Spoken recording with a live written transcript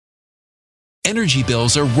energy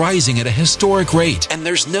bills are rising at a historic rate, and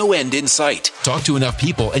there's no end in sight. Talk to enough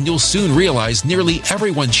people and you'll soon realize nearly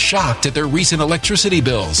everyone's shocked at their recent electricity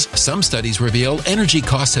bills. Some studies reveal energy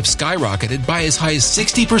costs have skyrocketed by as high as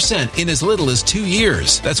 60% in as little as 2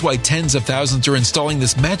 years. That's why tens of thousands are installing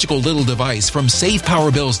this magical little device from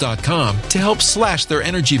SavePowerBills.com to help slash their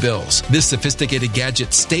energy bills. This sophisticated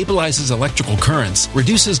gadget stabilizes electrical currents,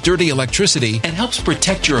 reduces dirty electricity, and helps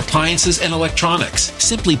protect your appliances and electronics.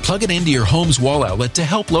 Simply plug it into your home's wall outlet to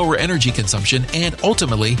help lower energy consumption and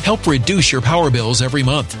ultimately help reduce your power bills every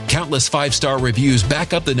month. Countless 5-star reviews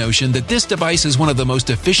back up the notion that this device is one of the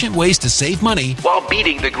most efficient ways to save money while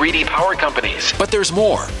beating the greedy power companies. But there's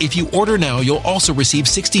more. If you order now, you'll also receive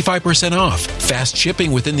 65% off, fast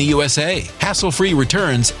shipping within the USA, hassle-free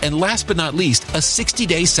returns, and last but not least, a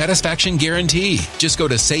 60-day satisfaction guarantee. Just go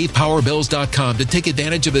to SavePowerBills.com to take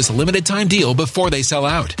advantage of this limited time deal before they sell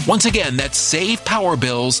out. Once again, that's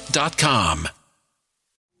SavePowerBills.com.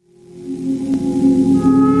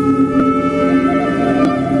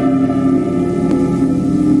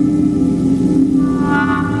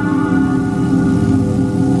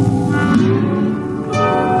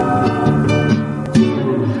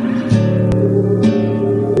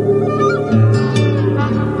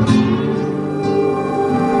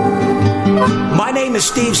 My name is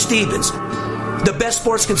Steve Stevens, the best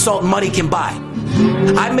sports consultant money can buy.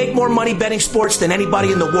 I make more money betting sports than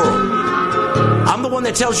anybody in the world. I'm the one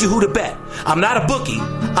that tells you who to bet. I'm not a bookie,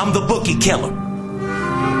 I'm the bookie killer.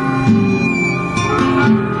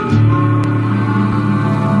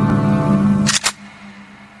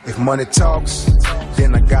 If money talks,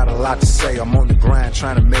 then I got a lot to say. I'm on the grind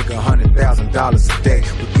trying to make $100,000 a day.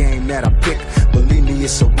 The game that I pick, believe me,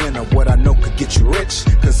 it's a winner. What I know could get you rich,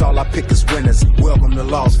 cause all I pick is winners. Welcome to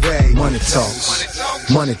Las Vegas. Money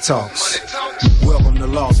talks, money talks. Welcome to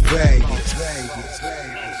Las Vegas.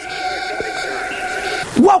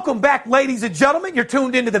 Welcome back, ladies and gentlemen. You're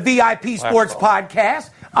tuned into the VIP Sports Podcast.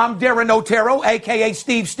 I'm Darren Otero, a.k.a.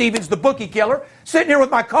 Steve Stevens, the bookie killer, sitting here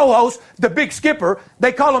with my co-host, the Big Skipper.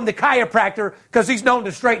 They call him the chiropractor because he's known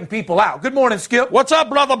to straighten people out. Good morning, Skip. What's up,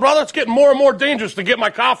 brother? It's getting more and more dangerous to get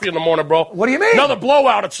my coffee in the morning, bro. What do you mean? Another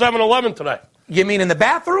blowout at 7-Eleven today. You mean in the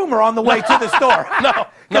bathroom or on the way to the store? No.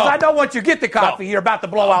 Because I know once you get the coffee, you're about to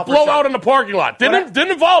blow out. Blowout in the parking lot. Didn't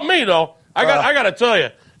involve me, though. I got to tell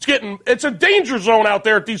you. It's a danger zone out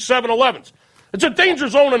there at these 7-Elevens. It's a danger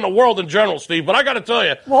zone in the world in general, Steve, but I got to tell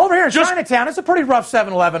you. Well, over here in Chinatown, it's a pretty rough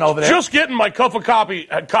 7-Eleven over there. Just getting my cup of coffee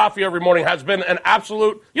every morning has been an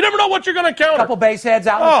absolute, you never know what you're going to encounter. A couple base heads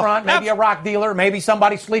out in the front, maybe a rock dealer, maybe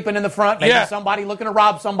somebody sleeping in the front, maybe somebody looking to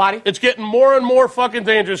rob somebody. It's getting more and more fucking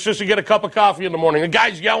dangerous just to get a cup of coffee in the morning. The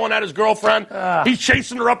guy's yelling at his girlfriend. He's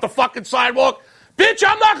chasing her up the fucking sidewalk. Bitch,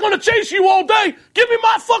 I'm not going to chase you all day. Give me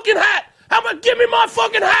my fucking hat. How about give me my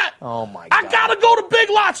fucking hat? Oh, my God. I gotta go to Big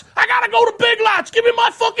Lots. Give me my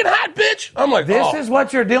fucking hat, bitch. I'm like, This is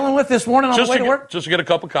what you're dealing with this morning on the way to work? Just to get a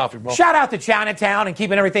cup of coffee, bro. Shout out to Chinatown and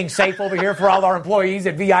keeping everything safe over here for all our employees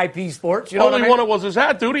at VIP Sports. You know Only one it was his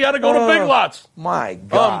hat, dude. He had to go to Big Lots. My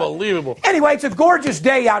God. Unbelievable. Anyway, it's a gorgeous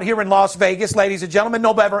day out here in Las Vegas, ladies and gentlemen.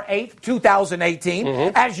 November 8th,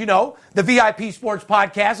 2018. As you know, the VIP Sports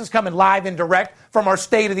Podcast is coming live and direct from our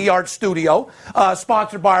state-of-the-art studio,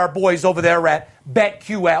 sponsored by our boys over there at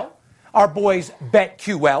BetQL. Our boys,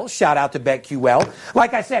 BetQL. Shout out to BetQL.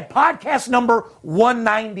 Like I said, podcast number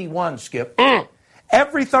 191, Skip.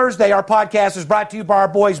 Every Thursday, our podcast is brought to you by our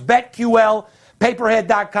boys, BetQL,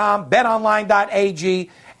 Paperhead.com,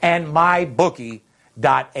 BetOnline.ag, and MyBookie.ag.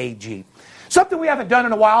 Something we haven't done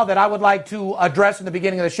in a while that I would like to address in the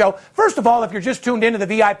beginning of the show. First of all, if you're just tuned into the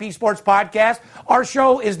VIP Sports Podcast, our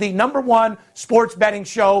show is the #1 sports betting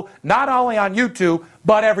show, not only on YouTube,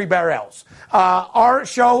 but everywhere else. Our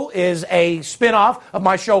show is a spin-off of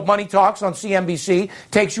my show, Money Talks, on CNBC.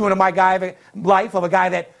 Takes you into my life of a guy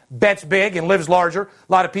that bets big and lives larger.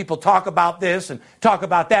 A lot of people talk about this and talk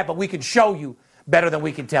about that, but we can show you better than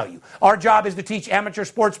we can tell you. Our job is to teach amateur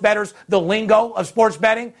sports bettors the lingo of sports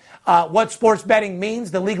betting, what sports betting means,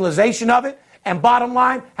 the legalization of it, and bottom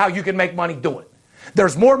line, how you can make money doing it.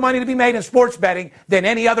 There's more money to be made in sports betting than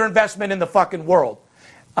any other investment in the fucking world.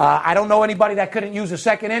 I don't know anybody that couldn't use a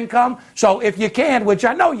second income, so if you can, which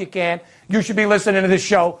I know you can, you should be listening to this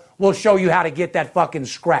show. We'll show you how to get that fucking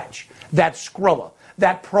scratch, that Skrilla,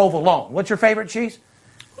 that provolone. What's your favorite cheese?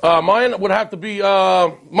 Mine would have to be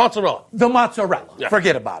mozzarella. The mozzarella. Yeah.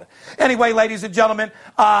 Forget about it. Anyway, ladies and gentlemen,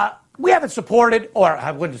 we haven't supported, or I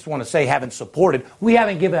wouldn't just want to say haven't supported, we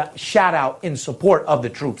haven't given a shout-out in support of the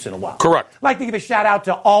troops in a while. Correct. I'd like to give a shout-out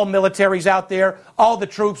to all militaries out there, all the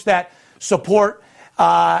troops that support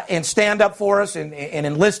and stand up for us and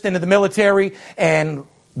enlist into the military and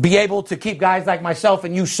be able to keep guys like myself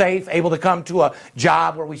and you safe, able to come to a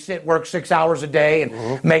job where we work 6 hours a day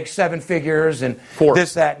and make 7 figures and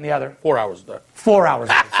this, that, and the other. 4 hours a day. 4 hours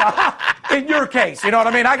a day. In your case, you know what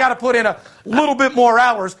I mean? I got to put in a little bit more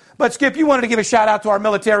hours. But, Skip, you wanted to give a shout-out to our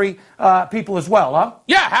military people as well, huh?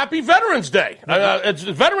 Yeah, happy Veterans Day. It's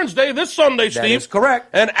Veterans Day this Sunday, Steve. That is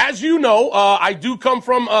correct. And as you know, I do come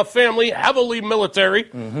from a family heavily military.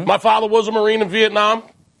 My father was a Marine in Vietnam.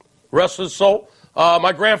 Rest his soul.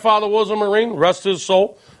 My grandfather was a Marine. Rest his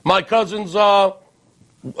soul. My cousin's, my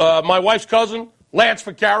wife's cousin, Lance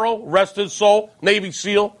Vaccaro. Rest his soul. Navy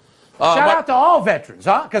SEAL. Shout out to all veterans,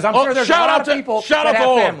 huh? Because I'm sure there's a lot of people that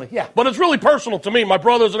have family. Yeah. But it's really personal to me. My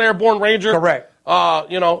brother's an airborne ranger. Correct.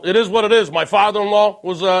 You know, it is what it is. My father-in-law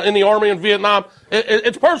was in the Army in Vietnam.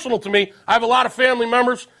 It's personal to me. I have a lot of family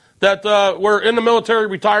members that were in the military,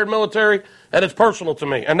 retired military, and it's personal to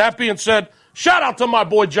me. And that being said, shout out to my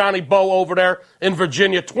boy Johnny Bow over there in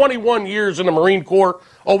Virginia. 21 years in the Marine Corps,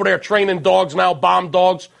 over there training dogs now, bomb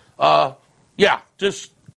dogs.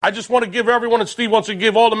 I just want to give everyone, and Steve wants to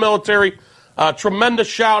give all the military a tremendous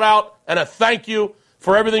shout out and a thank you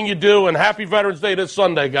for everything you do, and happy Veterans Day this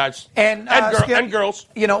Sunday, guys. And girls.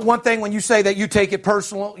 You know, one thing when you say that you take it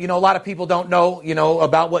personal, you know, a lot of people don't know, you know,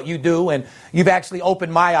 about what you do, and you've actually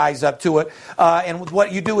opened my eyes up to it. And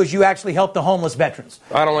what you do is you actually help the homeless veterans.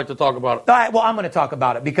 I don't like to talk about it. All right, well, I'm going to talk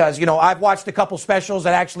about it because, you know, I've watched a couple specials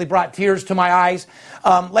that actually brought tears to my eyes.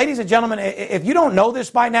 Ladies and gentlemen, if you don't know this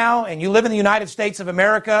by now and you live in the United States of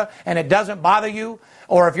America and it doesn't bother you,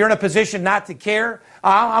 or if you're in a position not to care,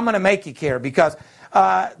 I'm going to make you care because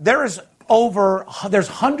there's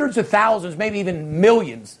hundreds of thousands, maybe even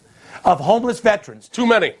millions of homeless veterans. Too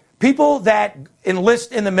many. People that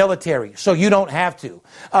enlist in the military so you don't have to.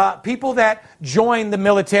 People that join the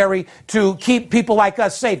military to keep people like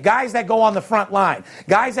us safe. Guys that go on the front line.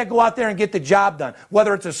 Guys that go out there and get the job done.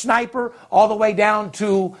 Whether it's a sniper all the way down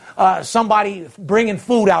to somebody bringing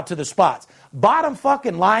food out to the spots. Bottom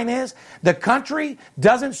fucking line is the country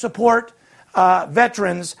doesn't support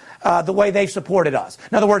veterans the way they supported us.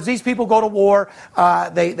 In other words, these people go to war,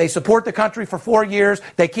 they support the country for 4 years,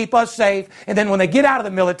 they keep us safe, and then when they get out of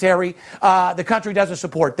the military, the country doesn't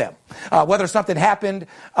support them. Whether something happened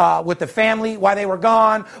with the family while they were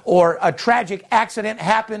gone, or a tragic accident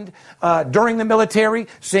happened during the military,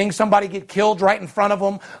 seeing somebody get killed right in front of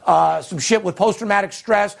them, some shit with post-traumatic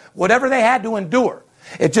stress, whatever they had to endure.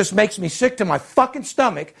 It just makes me sick to my fucking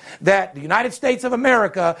stomach that the United States of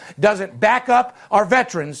America doesn't back up our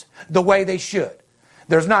veterans the way they should.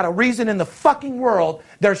 There's not a reason in the fucking world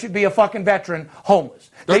there should be a fucking veteran homeless.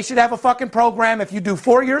 They should have a fucking program. If you do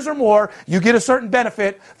 4 years or more, you get a certain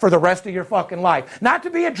benefit for the rest of your fucking life. Not to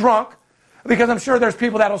be a drunk, because I'm sure there's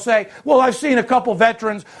people that'll say, well, I've seen a couple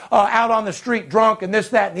veterans out on the street drunk and this,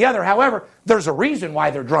 that, and the other. However, there's a reason why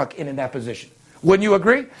they're drunk and in that position. Wouldn't you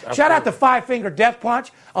agree? Absolutely. Shout out to Five Finger Death Punch,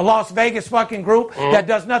 a Las Vegas fucking group that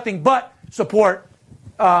does nothing but support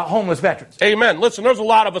homeless veterans. Amen. Listen, there's a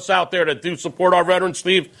lot of us out there that do support our veterans,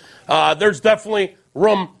 Steve. There's definitely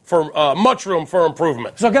much room for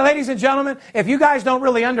improvement. So, ladies and gentlemen, if you guys don't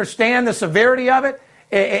really understand the severity of it,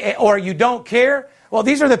 or you don't care, well,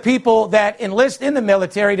 these are the people that enlist in the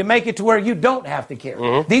military to make it to where you don't have to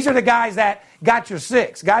care. These are the guys that got your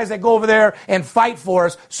six, guys that go over there and fight for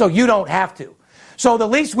us so you don't have to. So the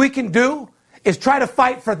least we can do is try to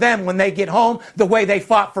fight for them when they get home the way they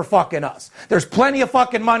fought for fucking us. There's plenty of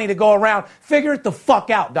fucking money to go around. Figure it the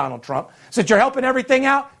fuck out, Donald Trump. Since you're helping everything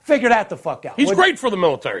out, figure that the fuck out. He's great for the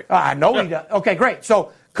military. I know he does. Okay, great.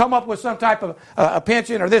 So come up with some type of a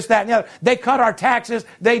pension or this, that, and the other. They cut our taxes.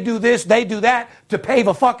 They do this. They do that to pave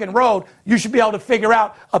a fucking road. You should be able to figure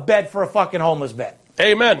out a bed for a fucking homeless vet.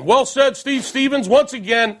 Amen. Well said, Steve Stevens. Once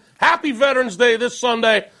again, happy Veterans Day this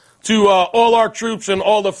Sunday to all our troops and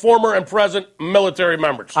all the former and present military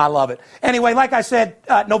members. I love it. Anyway, like I said,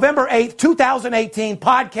 November 8th, 2018,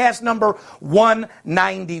 podcast number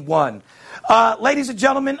 191. Ladies and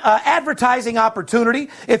gentlemen, advertising opportunity.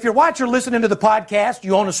 If you're watching or listening to the podcast,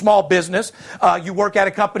 you own a small business, you work at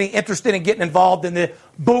a company interested in getting involved in the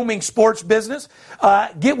booming sports business,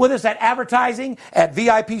 get with us at advertising at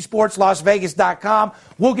VIPSportsLasVegas.com.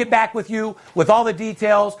 We'll get back with you with all the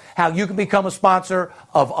details, how you can become a sponsor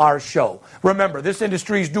of our show. Remember, this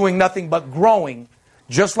industry is doing nothing but growing,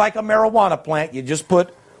 just like a marijuana plant. You just put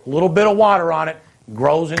a little bit of water on it.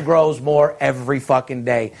 Grows and grows more every fucking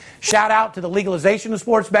day. Shout out to the legalization of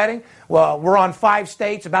sports betting. Well, we're on 5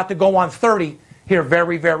 states, about to go on 30 here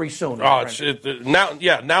very, very soon. Now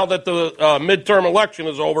that the midterm election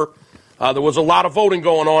is over, there was a lot of voting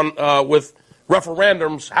going on with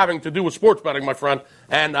referendums having to do with sports betting, my friend,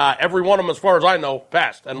 and every one of them, as far as I know,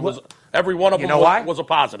 passed and was Every one of them was a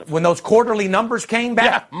positive. When those quarterly numbers came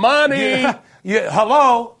back. Yeah, money.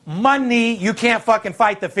 Hello, money. You can't fucking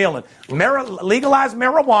fight the feeling. Legalize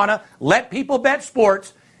marijuana, let people bet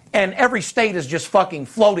sports, and every state is just fucking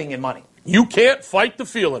floating in money. You can't fight the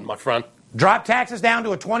feeling, my friend. Drop taxes down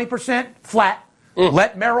to a 20% flat.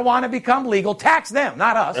 Let marijuana become legal. Tax them,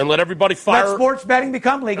 not us. And let everybody fire. Let sports betting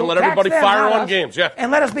become legal. And let everybody fire on games, yeah.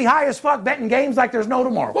 And let us be high as fuck betting games like there's no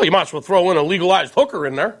tomorrow. Well, you might as well throw in a legalized hooker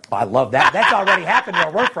in there. I love that. That's already happened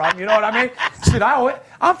where we're from. You know what I mean? Shit,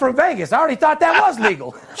 I'm from Vegas. I already thought that was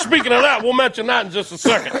legal. Speaking of that, we'll mention that in just a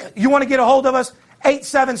second. You want to get a hold of us?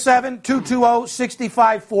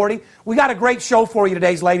 877-220-6540. We got a great show for you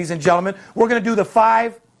today, ladies and gentlemen. We're going to do the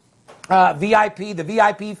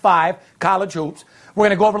VIP 5 college hoops. We're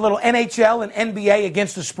going to go over a little NHL and NBA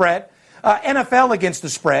against the spread, NFL against the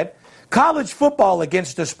spread, college football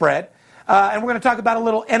against the spread, and we're going to talk about a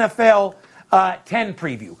little NFL 10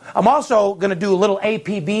 preview. I'm also going to do a little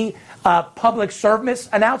APB public service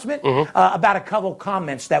announcement about a couple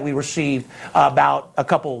comments that we received about a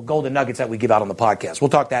couple golden nuggets that we give out on the podcast. We'll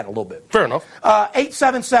talk that in a little bit. Fair enough.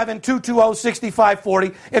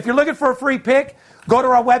 877-220-6540. If you're looking for a free pick, go to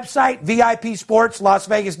our website,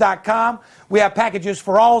 VIPSportsLasVegas.com. We have packages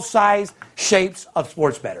for all size, shapes of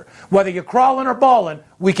sports bettor. Whether you're crawling or balling,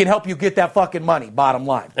 we can help you get that fucking money, bottom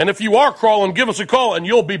line. And if you are crawling, give us a call and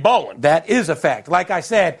you'll be balling. That is a fact. Like I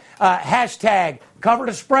said, hashtag cover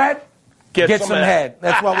the spread, get some head.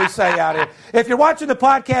 That's what we say out here. If you're watching the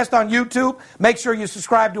podcast on YouTube, make sure you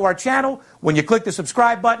subscribe to our channel. When you click the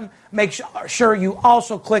subscribe button, make sure you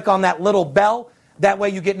also click on that little bell. That way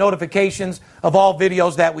you get notifications of all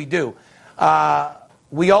videos that we do.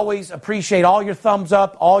 We always appreciate all your thumbs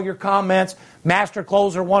up, all your comments. Master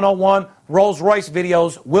Closer 101 Rolls Royce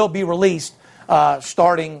videos will be released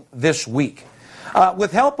starting this week.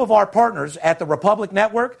 With help of our partners at the Republic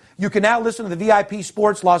Network, you can now listen to the VIP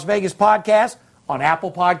Sports Las Vegas podcast on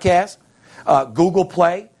Apple Podcasts, Google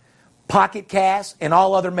Play, Pocket Cast, and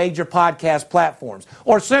all other major podcast platforms.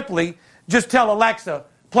 Or simply just tell Alexa,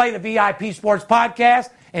 play the VIP Sports Podcast,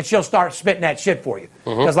 and she'll start spitting that shit for you.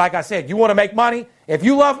 Because like I said, you want to make money? If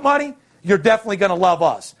you love money, you're definitely going to love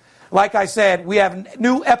us. Like I said, we have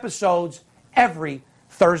new episodes every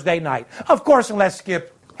Thursday night. Of course, unless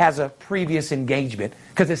Skip has a previous engagement,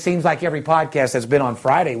 because it seems like every podcast that's been on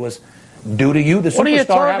Friday was due to you, the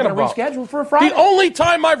superstar, having to reschedule for a Friday. The only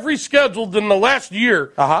time I've rescheduled in the last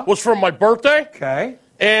year was for my birthday. Okay.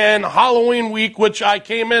 And Halloween week, which I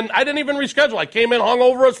came in, I didn't even reschedule. I came in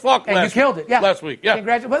hungover as fuck and you killed it, yeah. Last week, yeah.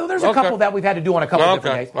 Congratulations. Well, there's a couple that we've had to do on a couple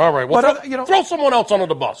different days. All right. Well, throw someone else under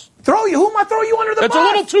the bus. Throw you? Who am I throwing you under the bus? It's a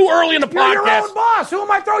little too early in the podcast. You're your own boss. Who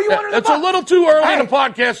am I throwing you under the bus? It's a little too early in the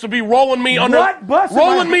podcast to be rolling me under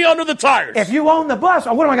the tires. If you own the bus,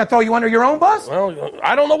 what am I going to throw you under your own bus? Well,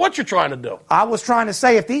 I don't know what you're trying to do. I was trying to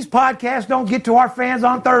say if these podcasts don't get to our fans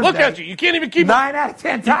on Thursday. Look at you. You can't even keep 9 out of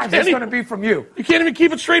 10 times it's going to be from you. You can't even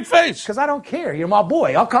keep a straight face. Because I don't care. You're my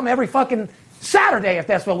boy. I'll come every fucking Saturday if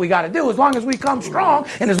that's what we got to do. As long as we come strong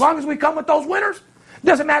and as long as we come with those winners,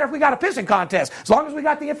 doesn't matter if we got a pissing contest. As long as we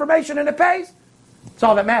got the information and it pays, that's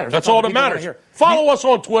all that matters. That's all that matters. Follow us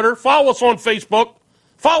on Twitter. Follow us on Facebook.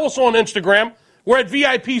 Follow us on Instagram. We're at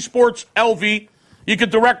VIP Sports LV. You can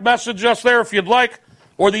direct message us there if you'd like,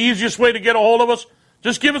 or the easiest way to get a hold of us,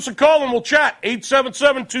 just give us a call and we'll chat.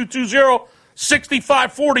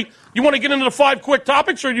 877-220-6540. You want to get into the 5 quick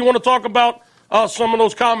topics, or do you want to talk about some of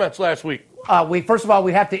those comments last week? First of all,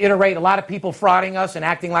 we have to iterate a lot of people frauding us and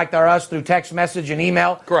acting like they're us through text message and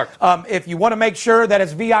email. Correct. If you want to make sure that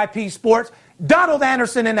it's VIP Sports, Donald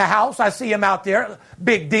Anderson in the house. I see him out there.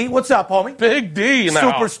 Big D. What's up, homie? Big D in the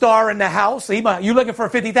house. Superstar in the house. You looking for a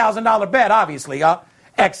 $50,000 bet, obviously,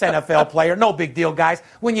 ex-NFL player. No big deal, guys.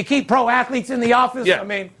 When you keep pro athletes in the office, I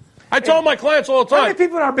mean... I tell my clients all the time. How many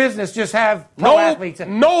people in our business just have pro athletes?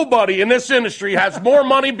 Nobody in this industry has more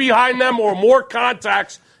money behind them or more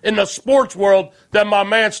contacts in the sports world than my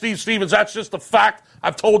man Steve Stevens. That's just a fact.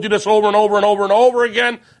 I've told you this over and over and over and over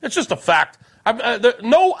again. It's just a fact.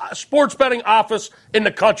 No sports betting office in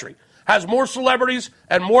the country has more celebrities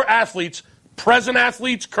and more athletes, present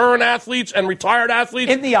athletes, current athletes, and retired athletes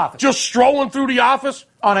in the office, just strolling through the office.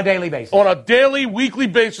 On a daily basis. On a daily, weekly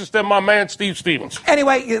basis than my man Steve Stevens.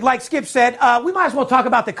 Anyway, like Skip said, we might as well talk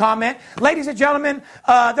about the comment. Ladies and gentlemen,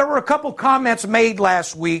 there were a couple comments made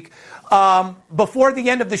last week. Before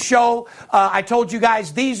the end of the show, I told you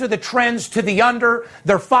guys these are the trends to the under.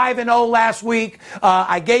 They're 5-0 last week.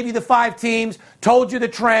 I gave you the 5 teams, told you the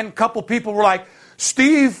trend. A couple people were like,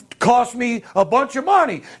 Steve cost me a bunch of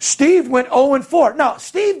money. Steve went 0-4. No,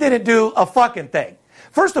 Steve didn't do a fucking thing.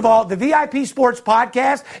 First of all, the VIP Sports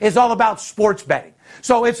Podcast is all about sports betting.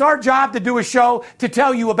 So it's our job to do a show to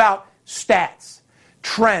tell you about stats,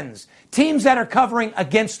 trends, teams that are covering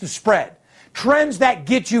against the spread, trends that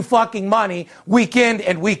get you fucking money week in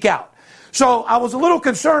and week out. So I was a little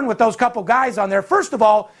concerned with those couple guys on there. First of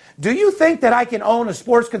all, do you think that I can own a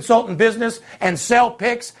sports consultant business and sell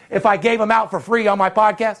picks if I gave them out for free on my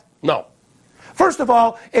podcast? No. First of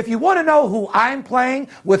all, if you want to know who I'm playing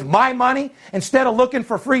with my money instead of looking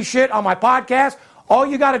for free shit on my podcast, all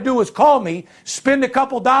you got to do is call me, spend a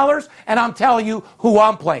couple dollars, and I'm telling you who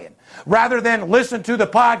I'm playing. Rather than listen to the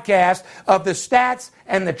podcast of the stats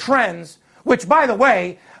and the trends, which, by the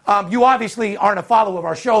way, you obviously aren't a follower of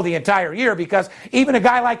our show the entire year, because even a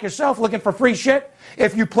guy like yourself looking for free shit,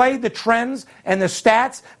 if you played the trends and the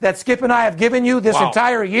stats that Skip and I have given you this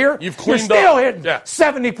entire year, you're still hitting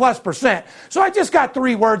 70+%. So I just got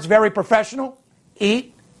 3 words, very professional: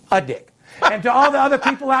 eat a dick. And to all the other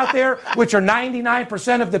people out there, which are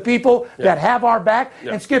 99% of the people that have our back,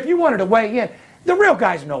 and Skip, you wanted to weigh in. The real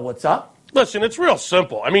guys know what's up. Listen, it's real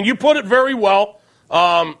simple. I mean, you put it very well.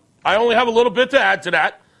 I only have a little bit to add to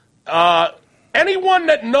that. Anyone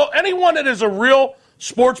that is a real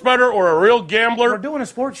sports bettor or a real gambler, we're doing a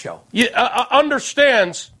sports show,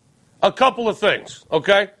 understands a couple of things.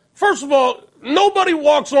 Okay, first of all, nobody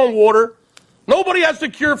walks on water. Nobody has the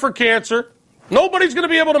cure for cancer. Nobody's going to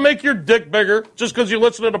be able to make your dick bigger just because you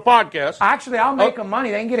listen to the podcast. Actually, I'll make them money.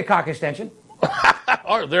 They can get a cock extension.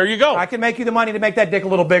 All right, there you go. I can make you the money to make that dick a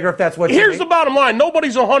little bigger if that's what you need. Here's the bottom line.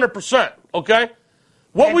 Nobody's 100%, okay?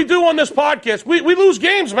 What we do on this podcast, we lose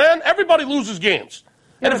games, man. Everybody loses games.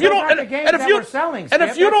 And if you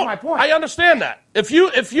don't, my point. I understand that. If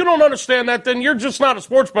you don't understand that, then you're just not a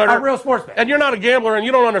sports bettor. A real sports bettor. And you're not a gambler, and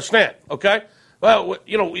you don't understand, okay? Well,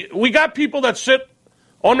 we got people that sit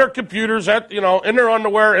on their computers in their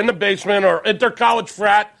underwear in the basement or at their college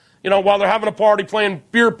frat, while they're having a party playing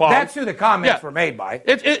beer pong. That's who the comments were made by.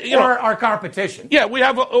 Or our competition. Yeah, we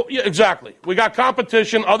have exactly. We got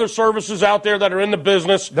competition, other services out there that are in the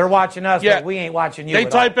business. They're watching us, but we ain't watching you. They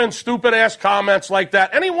type in stupid-ass comments like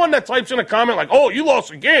that. Anyone that types in a comment like, oh, you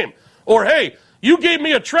lost a game, or hey, you gave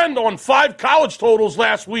me a trend on 5 college totals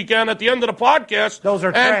last weekend at the end of the podcast. Those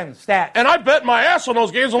are trends, stats. And I bet my ass on those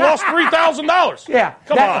games and lost $3,000. Yeah.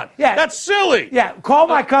 Come on. Yeah. That's silly. Yeah. Call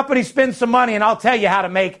my company, spend some money, and I'll tell you how to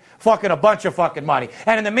make fucking a bunch of fucking money.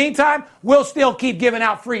 And in the meantime, we'll still keep giving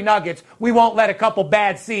out free nuggets. We won't let a couple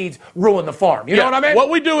bad seeds ruin the farm. You know what I mean? What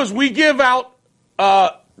we do is we give out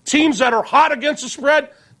teams that are hot against the spread,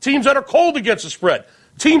 teams that are cold against the spread,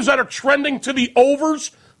 teams that are trending to the overs,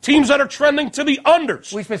 teams that are trending to the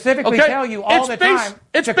unders. We specifically tell you all the time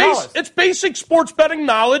to call us. It's basic sports betting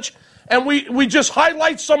knowledge, and we just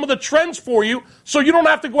highlight some of the trends for you so you don't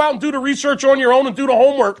have to go out and do the research on your own and do the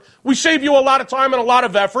homework. We save you a lot of time and a lot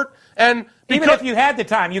of effort. And even if you had the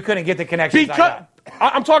time, you couldn't get the connections I got.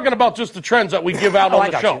 I'm talking about just the trends that we give out on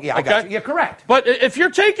the show. Yeah, I got you. Yeah, correct. But if you're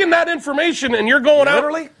taking that information and you're going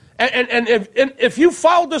literally out, and if you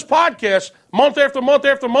followed this podcast month after month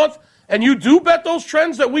after month, and you do bet those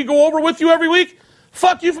trends that we go over with you every week,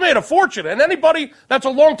 fuck, you've made a fortune. And anybody that's a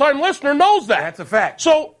longtime listener knows that. That's a fact.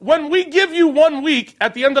 So when we give you 1 week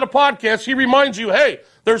at the end of the podcast, he reminds you, hey,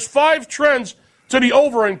 there's 5 trends to the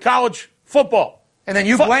over in college football. And then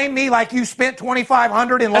you blame me like you spent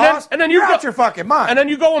 $2,500 and lost? And then you're out your fucking mind. And then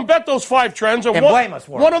you go and bet those 5 trends. And blame us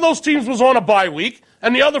for it. One of those teams was on a bye week,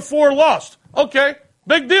 and the other 4 lost. Okay,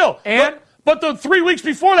 big deal. But the 3 weeks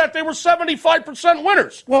before that, they were 75%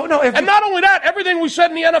 winners. Well, no, and not only that, everything we said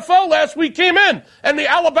in the NFL last week came in, and the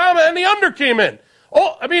Alabama and the under came in.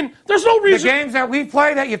 Oh, I mean, there's no reason. The games that we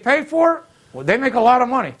play that you pay for, well, they make a lot of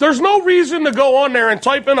money. There's no reason to go on there and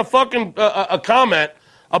type in a fucking a comment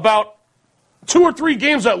about 2 or 3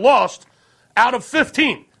 games that lost out of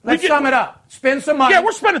 15. Let's sum it up. Spend some money. Yeah,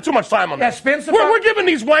 we're spending too much time on that. Yeah, spend some money. We're giving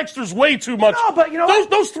these wanksters way too much. No, but you know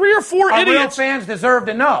those 3 or 4 idiots. Real fans deserve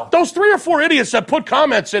to know. Those 3 or 4 idiots that put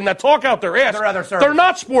comments in that talk out their ass. They're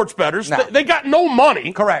not sports bettors. No. They got no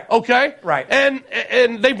money. Correct. Okay? Right. And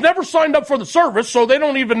they've never signed up for the service, so they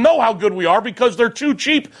don't even know how good we are because they're too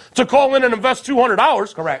cheap to call in and invest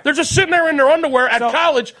 $200. Correct. They're just sitting there in their underwear at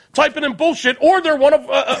college typing in bullshit, or they're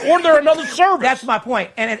they're another service. That's my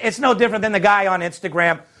point. And it's no different than the guy on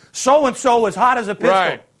Instagram. So-and-so is hot as a pistol.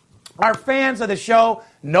 Right. Our fans of the show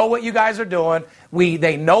know what you guys are doing.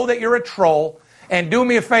 They know that you're a troll. And do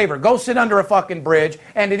me a favor. Go sit under a fucking bridge.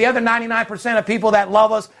 And to the other 99% of people that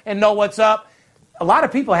love us and know what's up, a lot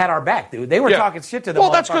of people had our back, dude. They were talking shit to them.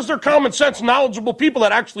 Well, that's because they're common sense, knowledgeable people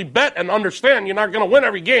that actually bet and understand you're not going to win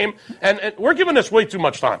every game. And we're giving this way too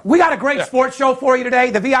much time. We got a great sports show for you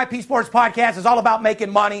today. The VIP Sports Podcast is all about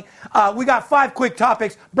making money. We got 5 quick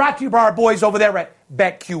topics brought to you by our boys over there at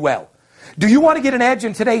BetQL. Do you want to get an edge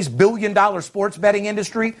in today's billion-dollar sports betting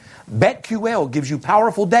industry? BetQL gives you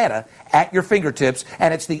powerful data at your fingertips,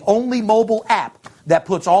 and it's the only mobile app that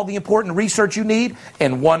puts all the important research you need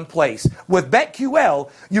in one place. With BetQL,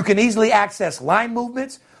 you can easily access line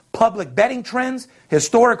movements, public betting trends,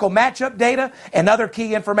 historical matchup data, and other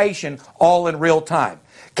key information all in real time.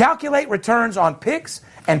 Calculate returns on picks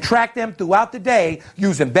and track them throughout the day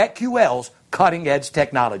using BetQL's cutting-edge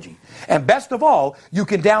technology. And best of all, you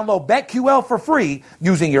can download BetQL for free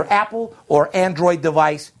using your Apple or Android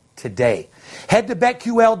device today. Head to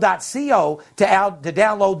BetQL.co to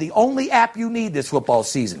download the only app you need this football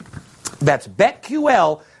season. That's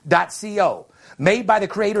BetQL.co. Made by the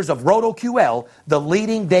creators of RotoQL, the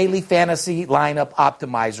leading daily fantasy lineup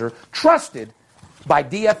optimizer, trusted by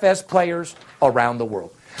DFS players around the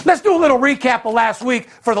world. Let's do a little recap of last week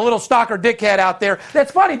for the little stalker dickhead out there.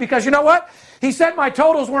 That's funny because you know what? He said my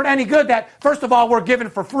totals weren't any good. That, first of all, we're given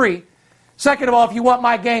for free. Second of all, if you want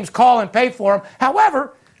my games, call and pay for them.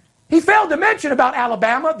 However, he failed to mention about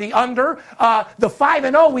Alabama, the under, the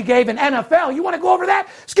 5-0 we gave in NFL. You want to go over that?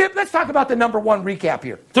 Skip, let's talk about the number one recap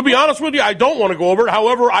here. To be honest with you, I don't want to go over it.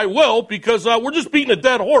 However, I will because we're just beating a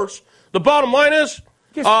dead horse. The bottom line is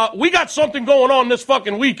we got something going on this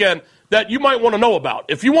fucking weekend that you might want to know about.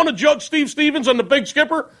 If you want to judge Steve Stevens and the Big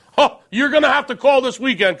Skipper, you're going to have to call this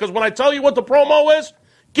weekend because when I tell you what the promo is,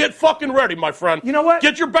 get fucking ready, my friend. You know what?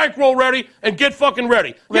 Get your bankroll ready and get fucking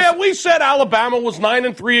ready. Listen. Yeah, we said Alabama was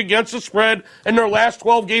 9-3 against the spread in their last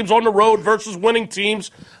 12 games on the road versus winning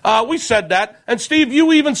teams. We said that. And, Steve,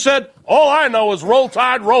 you even said, all I know is roll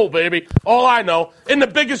tide, roll, baby. All I know. In the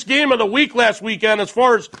biggest game of the week last weekend, as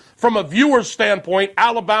far as from a viewer's standpoint,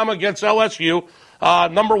 Alabama against LSU.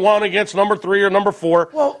 Number 1 against number 3 or number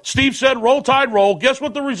 4. Well, Steve said roll tide, roll. Guess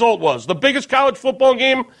what the result was? The biggest college football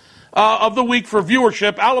game of the week for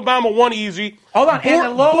viewership. Alabama won easy. Hold on. And the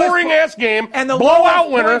lowest boring-ass game. And the blowout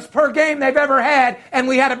lowest winner. points per game they've ever had, and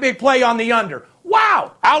we had a big play on the under.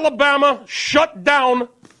 Wow. Alabama shut down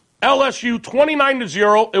LSU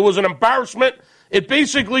 29-0. It was an embarrassment. It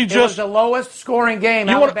basically just... It was the lowest scoring game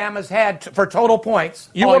Alabama's had for total points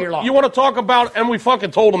all year long. You want to talk about... And we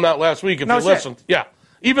fucking told them that last week if you listened. Yeah.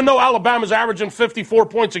 Even though Alabama's averaging 54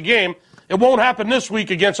 points a game, it won't happen this week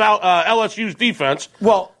against LSU's defense.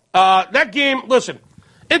 Well... that game, listen,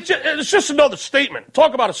 it's just another statement.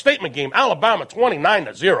 Talk about a statement game. Alabama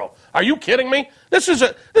 29-0. Are you kidding me? This is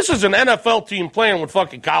an NFL team playing with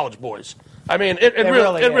fucking college boys. I mean, it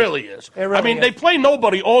really is. They play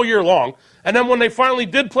nobody all year long, and then when they finally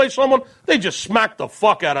did play someone, they just smacked the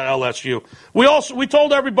fuck out of LSU. We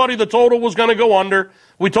told everybody the total was going to go under.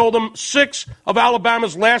 We told them 6 of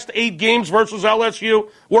Alabama's last 8 games versus LSU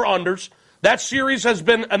were unders. That series has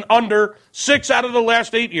been an under 6 out of the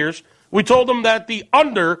last 8 years. We told them that the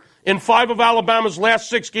under in 5 of Alabama's last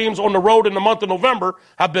 6 games on the road in the month of November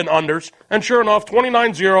have been unders. And sure enough,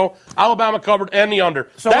 29-0, Alabama covered and the under.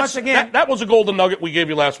 So once again... That was a golden nugget we gave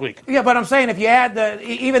you last week. Yeah, but I'm saying if you add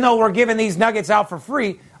even though we're giving these nuggets out for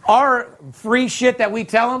free, our free shit that we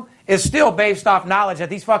tell them is still based off knowledge that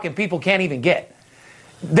these fucking people can't even get.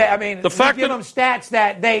 We give them stats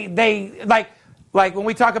that they like... Like when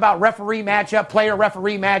we talk about referee matchup,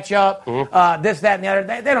 player-referee matchup, this, that, and the other,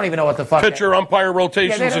 they don't even know what the fuck. Pitcher, umpire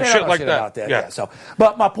rotations and shit like that. Yeah.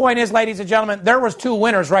 But my point is, ladies and gentlemen, there was 2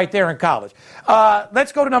 winners right there in college.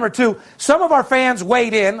 Let's go to number 2. Some of our fans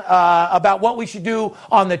weighed in about what we should do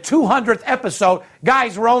on the 200th episode.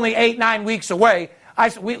 Guys, we're only 8-9 weeks away.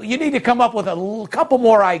 You need to come up with a couple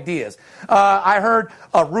more ideas. I heard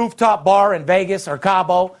a rooftop bar in Vegas or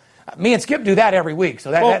Cabo. Me and Skip do that every week,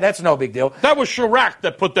 so that's no big deal. That was Chirac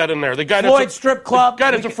that put that in there. The guy Floyd Strip Club. The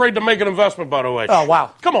guy that's afraid to make an investment, by the way. Oh,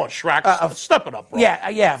 wow. Come on, Chirac. Step it up, bro.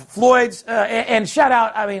 Yeah. Floyd's, and shout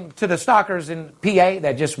out, to the stalkers in PA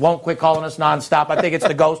that just won't quit calling us nonstop. I think it's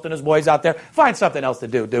the Ghost and his boys out there. Find something else to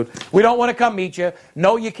do, dude. We don't want to come meet you.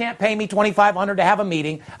 No, you can't pay me $2,500 to have a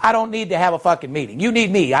meeting. I don't need to have a fucking meeting. You need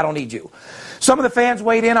me. I don't need you. Some of the fans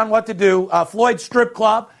weighed in on what to do. Floyd Strip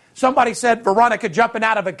Club. Somebody said Veronica jumping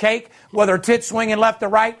out of a cake with her tits swinging left to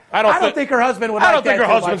right. I don't think her husband would like that. I don't think her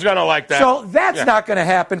husband's going to like that. So that's not going to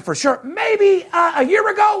happen for sure. Maybe a year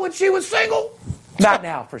ago when she was single. Not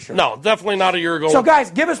now for sure. No, definitely not a year ago. So,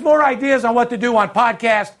 guys, give us more ideas on what to do on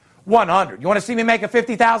Podcast 100. You want to see me make a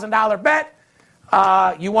 $50,000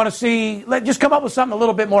 bet? You want to see, just come up with something a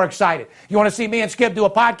little bit more exciting. You want to see me and Skip do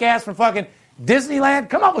a podcast from fucking Disneyland?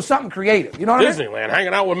 Come up with something creative. You know what I mean? Disneyland,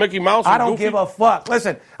 hanging out with Mickey Mouse and I don't Goofy. give a fuck.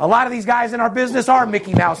 Listen, a lot of these guys in our business are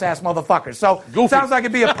Mickey Mouse-ass motherfuckers. So it sounds like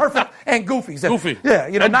it'd be a perfect, and Goofies. Goofy. Yeah,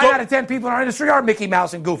 9 out of 10 people in our industry are Mickey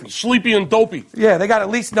Mouse and Goofy. Sleepy and Dopey. Yeah, they got to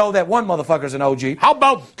at least know that one motherfucker's an OG. How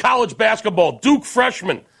about college basketball? Duke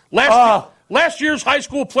freshman Last year's high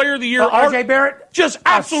school player of the year, R.J. Barrett, just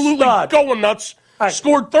absolutely going nuts.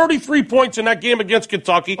 Scored 33 points in that game against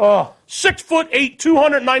Kentucky. 6'8",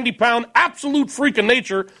 290-pound, absolute freak of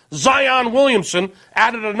nature. Zion Williamson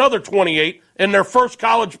added another 28 in their first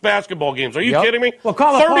college basketball games. Are you kidding me? Well,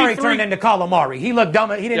 Calipari turned into calamari. He looked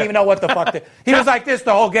dumb. He didn't even know what the fuck. He was like this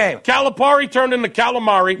the whole game. Calipari turned into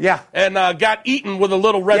calamari. Yeah. And got eaten with a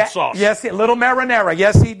little red sauce. Yes, a little marinara.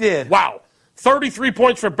 Yes, he did. Wow. 33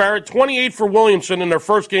 points for Barrett, 28 for Williamson in their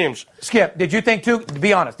first games. Skip, did you think Duke, to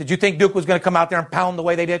be honest, did you think Duke was going to come out there and pound the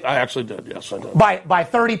way they did? I actually did, yes, I did. By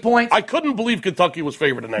 30 points? I couldn't believe Kentucky was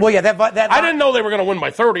favored in that game. Yeah, I didn't know they were going to win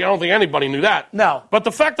by 30. I don't think anybody knew that. No. But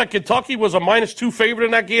the fact that Kentucky was a -2 favorite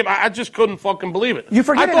in that game, I just couldn't fucking believe it. You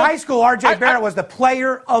forget in high school, R.J. Barrett was the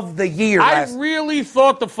player of the year. I really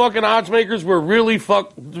thought the fucking odds makers were really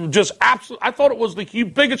just absolute. I thought it was the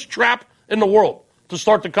biggest trap in the world to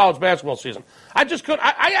start the college basketball season. I just couldn't.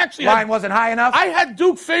 I actually line wasn't high enough. I had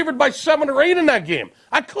Duke favored by 7 or 8 in that game.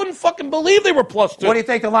 I couldn't fucking believe they were +2. What do you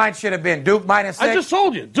think the line should have been? Duke -6? I just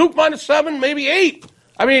told you. Duke -7, maybe 8.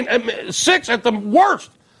 I mean, 6 at the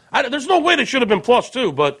worst. There's no way they should have been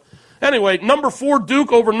 +2. But anyway, number 4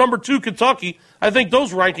 Duke over number 2 Kentucky. I think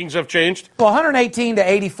those rankings have changed. Well,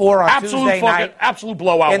 118-84 on Tuesday night. Absolute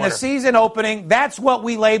blowout in the season opening. That's what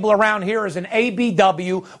we label around here as an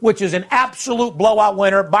ABW, which is an absolute blowout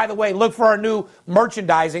winner. By the way, look for our new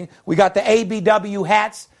merchandising. We got the ABW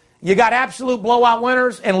hats. You got absolute blowout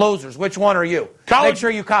winners and losers. Which one are you? Make sure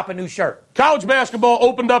you cop a new shirt. College basketball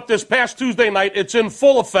opened up this past Tuesday night. It's in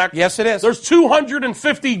full effect. Yes, it is. There's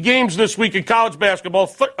 250 games this week in college basketball.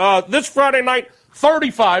 This Friday night,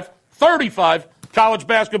 35 college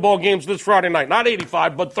basketball games this Friday night. Not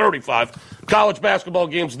 85, but 35 college basketball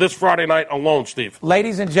games this Friday night alone, Steve.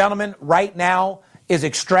 Ladies and gentlemen, right now is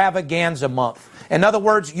extravaganza month. In other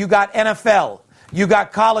words, you got NFL. You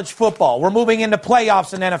got college football. We're moving into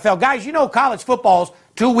playoffs in NFL. Guys, you know college football's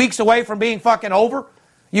 2 weeks away from being fucking over?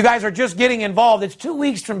 You guys are just getting involved. It's 2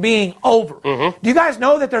 weeks from being over. Mm-hmm. Do you guys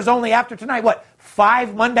know that there's only, after tonight,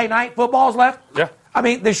 5 Monday night footballs left? Yeah. I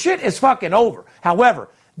mean, the shit is fucking over. However,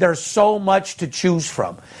 there's so much to choose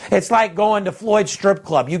from. It's like going to Floyd's Strip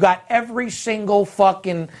Club. You got every single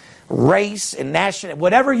fucking race and national,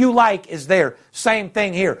 whatever you like is there. Same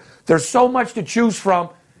thing here. There's so much to choose from.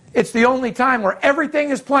 It's the only time where everything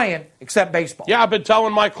is playing except baseball. Yeah, I've been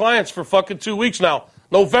telling my clients for fucking 2 weeks now.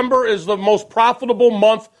 November is the most profitable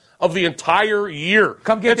month of the entire year.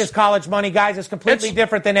 Come get this college money, guys. It's completely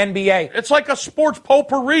different than NBA. It's like a sports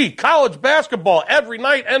potpourri. College basketball every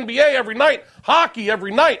night, NBA every night, hockey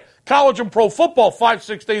every night, college and pro football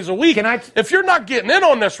 5-6 days a week. If you're not getting in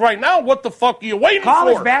on this right now, what the fuck are you waiting for?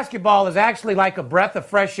 College basketball is actually like a breath of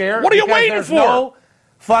fresh air. What are you waiting for? No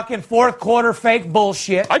fucking fourth quarter fake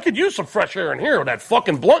bullshit. I could use some fresh air in here with that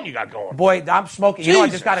fucking blunt you got going. Boy, I'm smoking. You know, I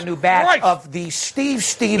just got a new batch of the Steve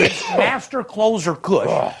Stevens Master Closer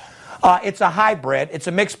Kush. It's a hybrid. It's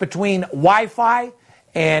a mix between Wi-Fi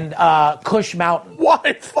and Kush Mountain.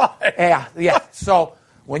 Wi-Fi? Yeah. So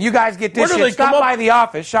when you guys get this shit, stop by the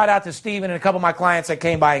office. Shout out to Steven and a couple of my clients that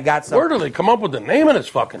came by and got some. Where do they come up with the name of this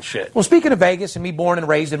fucking shit? Well, speaking of Vegas and me born and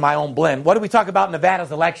raised in my own blend, what did we talk about in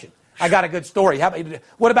Nevada's election? I got a good story.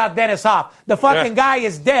 What about Dennis Hoff? The fucking guy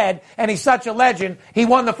is dead, and he's such a legend, he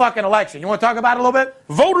won the fucking election. You want to talk about it a little bit?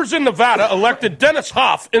 Voters in Nevada elected Dennis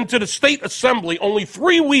Hoff into the state assembly only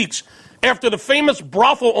 3 weeks after the famous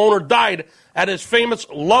brothel owner died at his famous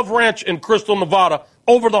Love Ranch in Crystal, Nevada,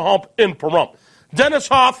 over the hump in Pahrump. Dennis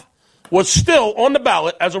Hoff was still on the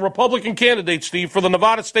ballot as a Republican candidate, Steve, for the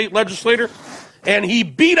Nevada state legislature, and he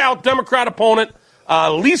beat out Democrat opponent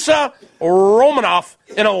Lisa Romanoff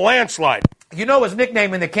in a landslide. You know his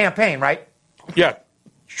nickname in the campaign, right? Yeah.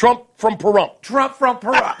 Trump from Pahrump. Trump from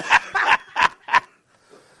Pahrump.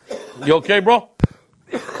 You okay, bro?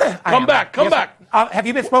 Come back. Have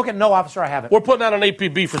you been smoking? No, officer, I haven't. We're putting out an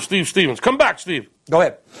APB for Steve Stevens. Come back, Steve. Go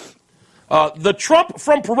ahead. The Trump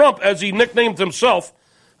from Pahrump, as he nicknamed himself,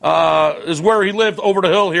 is where he lived over the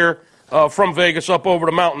hill here from Vegas up over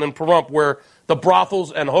the mountain in Pahrump, where the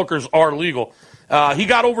brothels and hookers are legal. He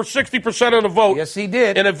got over 60% of the vote. Yes, he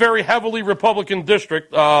did. In a very heavily Republican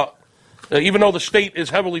district, even though the state is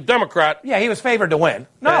heavily Democrat. Yeah, he was favored to win.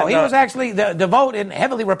 No, he was actually the vote in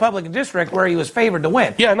heavily Republican district where he was favored to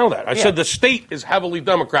win. Yeah, I know that. I said the state is heavily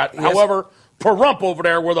Democrat. Yes. However, Pahrump over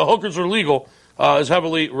there, where the hookers are legal, is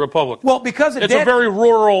heavily Republican. Well, because it's a very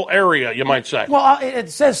rural area, you might say. Well,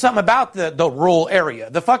 it says something about the rural area.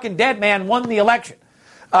 The fucking dead man won the election.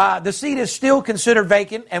 The seat is still considered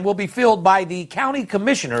vacant and will be filled by the county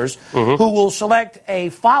commissioners who will select a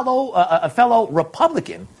fellow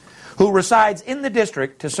Republican who resides in the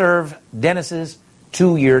district to serve Dennis's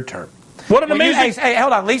 2-year term. What an amazing... Hey,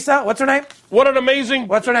 hold on. Lisa, what's her name? What an amazing...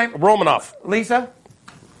 What's her name? Romanoff. Lisa,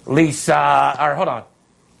 or hold on.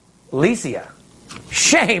 Licia.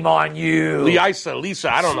 Shame on you. Lisa,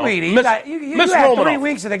 I don't know. Sweetie, you had 3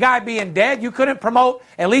 weeks of the guy being dead. You couldn't promote,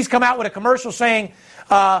 at least come out with a commercial saying,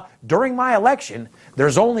 during my election,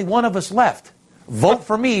 there's only one of us left. Vote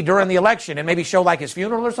for me during the election, and maybe show like his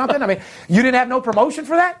funeral or something. I mean, you didn't have no promotion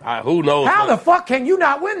for that? Who knows? How the fuck can you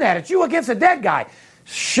not win that? It's you against a dead guy.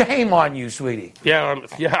 Shame on you, sweetie. Yeah.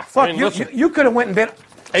 Fuck, I mean, you could have went and been...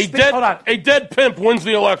 A dead pimp wins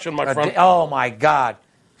the election, my friend. Oh, my God.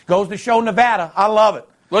 Goes to show Nevada. I love it.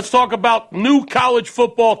 Let's talk about new college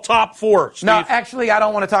football top 4, Steve. No, actually, I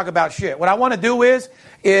don't want to talk about shit. What I want to do is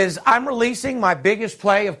I'm releasing my biggest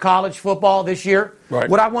play of college football this year. Right.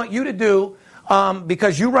 What I want you to do,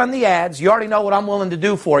 because you run the ads, you already know what I'm willing to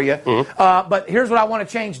do for you. Mm-hmm. But here's what I want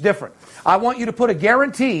to change different. I want you to put a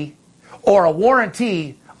guarantee or a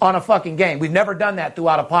warranty on a fucking game. We've never done that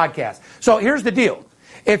throughout a podcast. So here's the deal.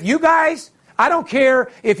 If you guys, I don't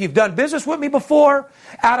care if you've done business with me before,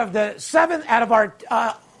 out of our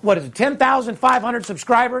 10,500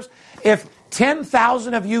 subscribers, if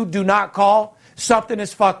 10,000 of you do not call, something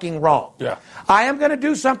is fucking wrong. Yeah. I am going to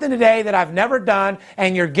do something today that I've never done,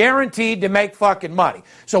 and you're guaranteed to make fucking money.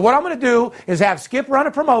 So what I'm going to do is have Skip run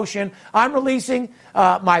a promotion. I'm releasing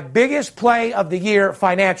my biggest play of the year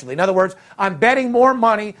financially. In other words, I'm betting more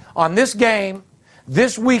money on this game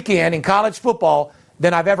this weekend in college football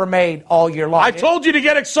than I've ever made all year long. I told you to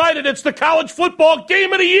get excited. It's the college football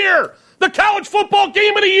game of the year. The college football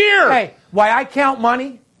game of the year. Hey, why I count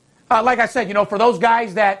money, like I said, for those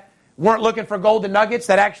guys that weren't looking for golden nuggets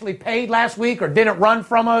that actually paid last week or didn't run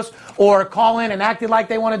from us or call in and acted like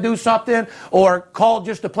they want to do something or called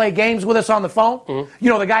just to play games with us on the phone. Mm-hmm.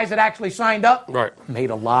 The guys that actually signed up. Right. Made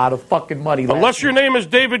a lot of fucking money last Unless week. your name is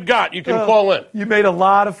David Gott, you can call in. You made a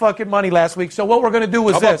lot of fucking money last week. So what we're going to do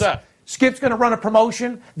is How about this. that? Skip's going to run a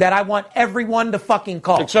promotion that I want everyone to fucking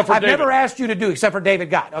call. Except for I've David. never asked you to do, except for David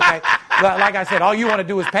Gott, okay? Like I said, all you want to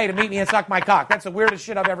do is pay to meet me and suck my cock. That's the weirdest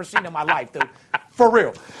shit I've ever seen in my life, dude. For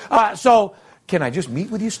real. So, can I just meet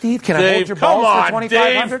with you, Steve? Can I hold your balls for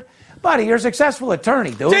 $2,500? Buddy, you're a successful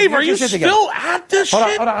attorney, dude. Dave, are you still at this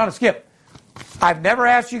shit? Hold on, Skip. I've never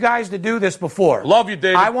asked you guys to do this before. Love you,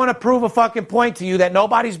 David. I want to prove a fucking point to you that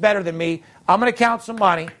nobody's better than me. I'm going to count some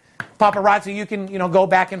money. Paparazzi, you can, go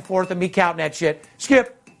back and forth and me counting that shit.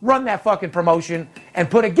 Skip, run that fucking promotion and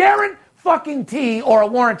put a guarantee or a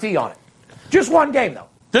warranty on it. Just one game, though.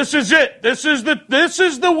 This is it. This is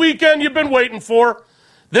the weekend you've been waiting for.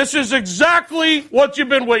 This is exactly what you've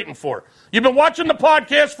been waiting for. You've been watching the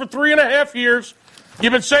podcast for 3.5 years.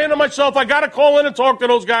 You've been saying to myself, I got to call in and talk to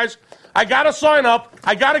those guys. I got to sign up.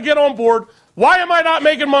 I got to get on board. Why am I not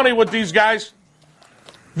making money with these guys?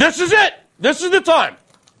 This is it. This is the time.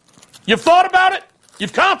 You've thought about it.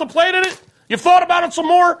 You've contemplated it. You've thought about it some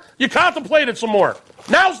more. You contemplated some more.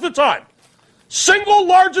 Now's the time. Single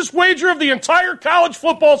largest wager of the entire college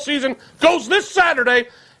football season goes this Saturday.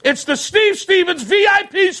 It's the Steve Stevens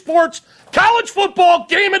VIP Sports College Football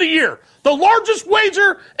Game of the Year. The largest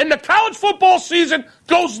wager in the college football season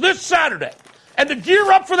goes this Saturday. And to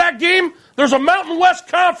gear up for that game, there's a Mountain West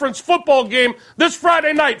Conference football game this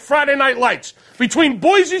Friday night, Friday Night Lights, between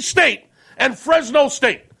Boise State and Fresno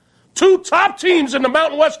State. Two top teams in the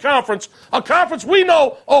Mountain West Conference, a conference we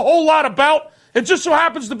know a whole lot about. It just so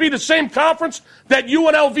happens to be the same conference that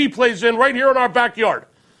UNLV plays in right here in our backyard.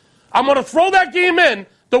 I'm going to throw that game in,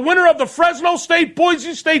 the winner of the Fresno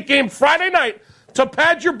State-Boise State game Friday night, to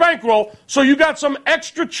pad your bankroll so you got some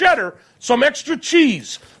extra cheddar, some extra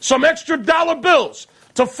cheese, some extra dollar bills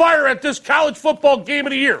to fire at this college football game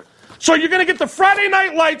of the year. So you're going to get the Friday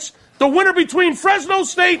Night Lights, the winner between Fresno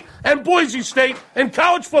State and Boise State in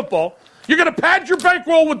college football. You're going to pad your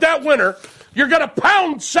bankroll with that winner. You're going to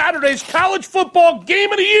pound Saturday's college football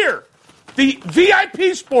game of the year. The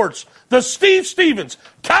VIP Sports, the Steve Stevens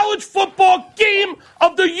college football game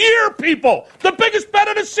of the year, people. The biggest bet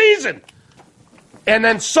of the season. And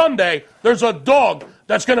then Sunday, there's a dog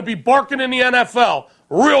that's going to be barking in the NFL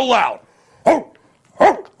real loud. Ho,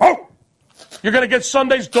 ho, ho. You're going to get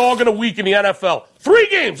Sunday's dog of the week in the NFL. 3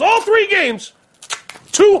 games, all 3 games,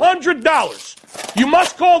 $200. You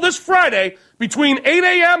must call this Friday between 8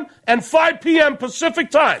 a.m. and 5 p.m.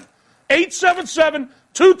 Pacific time. 877-220-6540.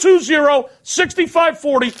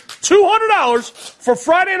 $200 for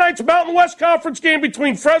Friday night's Mountain West Conference game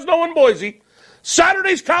between Fresno and Boise.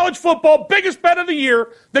 Saturday's college football, biggest bet of the year,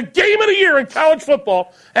 the game of the year in college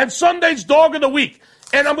football, and Sunday's dog of the week.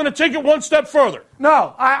 And I'm going to take it one step further.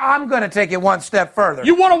 No, I'm going to take it one step further.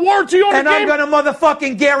 You want a warranty on the game? And I'm going to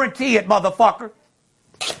motherfucking guarantee it, motherfucker.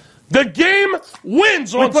 The game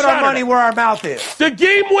wins on Saturday. We put our money where our mouth is. The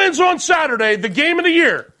game wins on Saturday, the game of the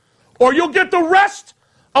year. Or you'll get the rest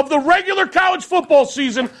of the regular college football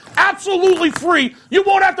season absolutely free. You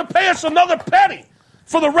won't have to pay us another penny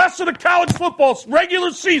for the rest of the college football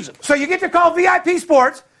regular season. So you get to call VIP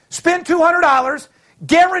Sports, spend $200,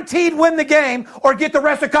 guaranteed win the game, or get the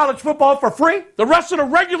rest of college football for free? The rest of the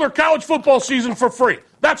regular college football season for free.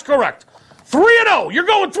 That's correct. 3-0. You're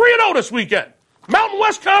going 3-0 this weekend. Mountain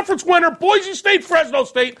West Conference winner, Boise State, Fresno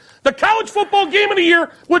State, the college football game of the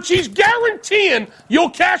year, which he's guaranteeing you'll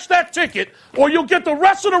cash that ticket or you'll get the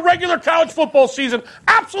rest of the regular college football season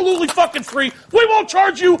absolutely fucking free. We won't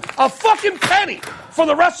charge you a fucking penny for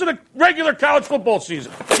the rest of the regular college football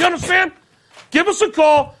season. You understand? Give us a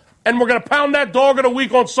call, and we're going to pound that dog of the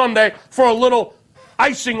week on Sunday for a little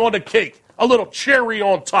icing on the cake, a little cherry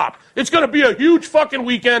on top. It's going to be a huge fucking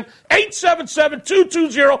weekend.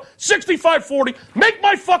 877-220-6540. Make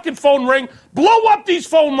my fucking phone ring. Blow up these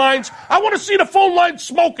phone lines. I want to see the phone lines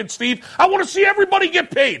smoking, Steve. I want to see everybody get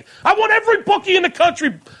paid. I want every bookie in the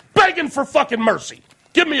country begging for fucking mercy.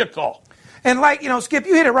 Give me a call. And Skip,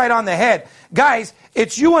 you hit it right on the head. Guys,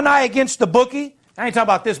 it's you and I against the bookie. I ain't talking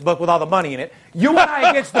about this book with all the money in it. You and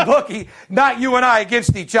I against the bookie, not you and I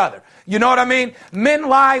against each other. You know what I mean? Men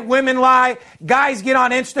lie, women lie. Guys get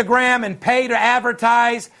on Instagram and pay to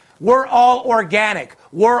advertise. We're all organic.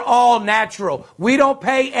 We're all natural. We don't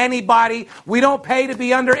pay anybody. We don't pay to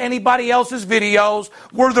be under anybody else's videos.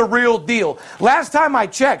 We're the real deal. Last time I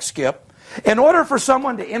checked, Skip, in order for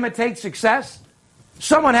someone to imitate success,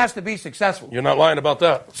 someone has to be successful. You're not lying about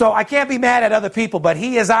that. So I can't be mad at other people, but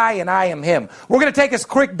he is I and I am him. We're going to take a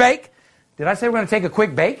quick break. Did I say we're going to take a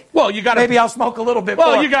quick break? Well, you got to. Maybe I'll smoke a little bit more.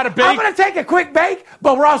 Well, you got to bake. I'm going to take a quick break,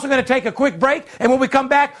 but we're also going to take a quick break. And when we come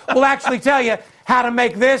back, we'll actually tell you how to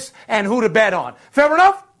make this and who to bet on. Fair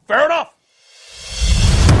enough? Fair enough.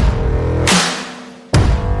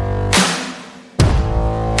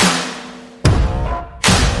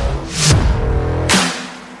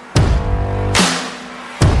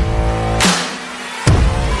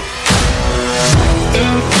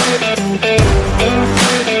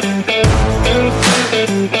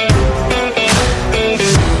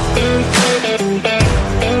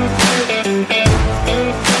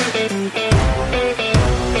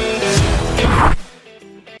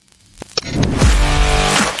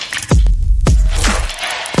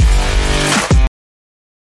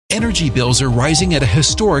 Energy bills are rising at a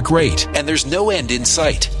historic rate, and there's no end in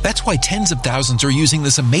sight. That's why tens of thousands are using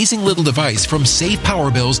this amazing little device from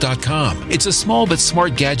SavePowerBills.com. It's a small but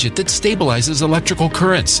smart gadget that stabilizes electrical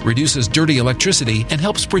currents, reduces dirty electricity, and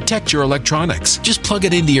helps protect your electronics. Just plug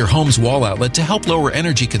it into your home's wall outlet to help lower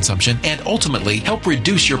energy consumption and ultimately help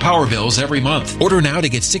reduce your power bills every month. Order now to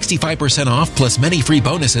get 65% off plus many free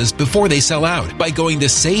bonuses before they sell out by going to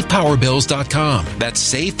SavePowerBills.com.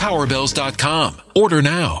 That's SavePowerBills.com. Order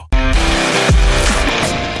now.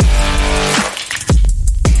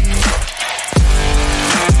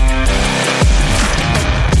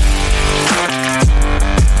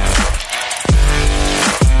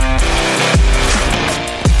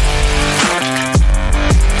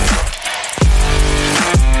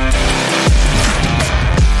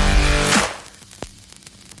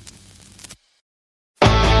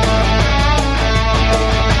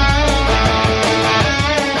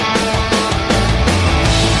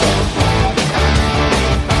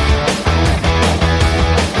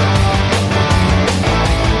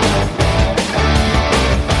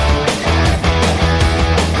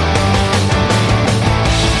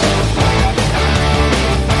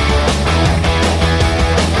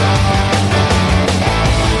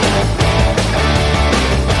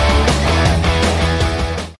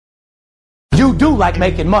 You do like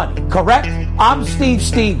making money, correct? I'm Steve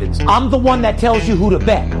Stevens. I'm the one that tells you who to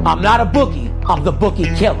bet. I'm not a bookie. I'm the bookie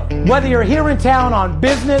killer. Whether you're here in town on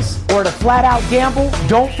business or to flat out gamble,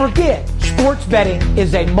 don't forget, sports betting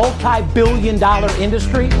is a multi-billion-dollar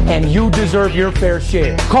industry and you deserve your fair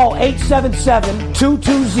share. Call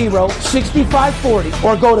 877-220-6540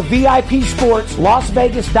 or go to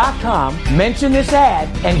VIPSportsLasVegas.com, mention this ad,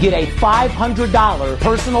 and get a $500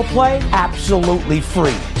 personal play absolutely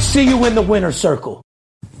free. See you in the winner's circle.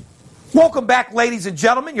 Welcome back, ladies and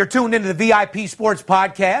gentlemen. You're tuned into the VIP Sports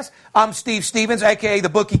Podcast. I'm Steve Stevens, a.k.a. the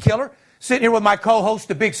Bookie Killer, sitting here with my co-host,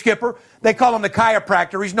 the Big Skipper. They call him the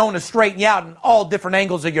chiropractor. He's known to straighten you out in all different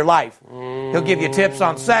angles of your life. He'll give you tips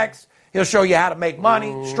on sex. He'll show you how to make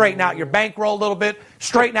money, straighten out your bankroll a little bit,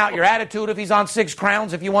 straighten out your attitude if he's on 6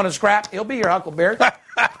 crowns. If you want to scrap, he'll be your Huckleberry.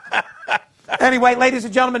 Anyway, ladies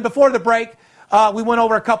and gentlemen, before the break, we went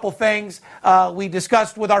over a couple things. We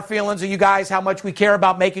discussed with our feelings of you guys how much we care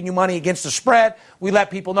about making you money against the spread. We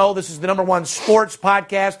let people know this is the #1 sports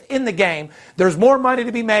podcast in the game. There's more money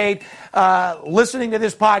to be made listening to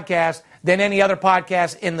this podcast than any other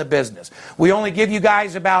podcast in the business. We only give you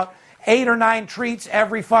guys about 8 or 9 treats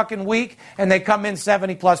every fucking week, and they come in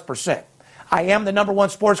 70+%. I am the #1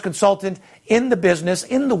 sports consultant in the business,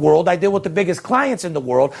 in the world. I deal with the biggest clients in the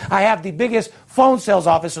world. I have the biggest phone sales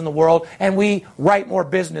office in the world, and we write more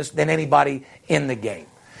business than anybody in the game.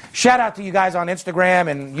 Shout out to you guys on Instagram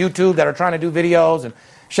and YouTube that are trying to do videos, and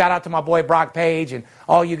shout out to my boy Brock Page and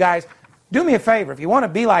all you guys. Do me a favor. If you want to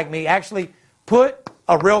be like me, actually put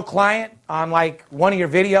a real client on like one of your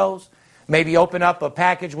videos. Maybe open up a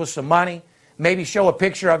package with some money. Maybe show a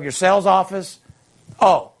picture of your sales office.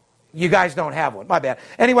 Oh. You guys don't have one. My bad.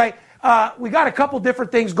 Anyway, we got a couple different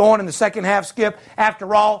things going in the second half, Skip.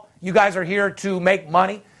 After all, you guys are here to make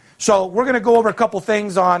money. So we're going to go over a couple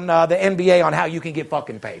things on the NBA on how you can get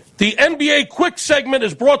fucking paid. The NBA Quick segment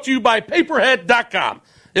is brought to you by Paperhead.com.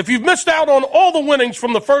 If you've missed out on all the winnings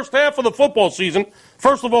from the first half of the football season,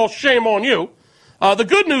 first of all, shame on you. The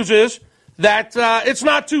good news is that it's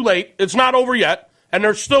not too late. It's not over yet. And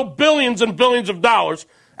there's still billions and billions of dollars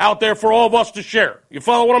out there for all of us to share. You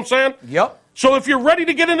follow what I'm saying? Yep. So if you're ready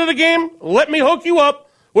to get into the game, let me hook you up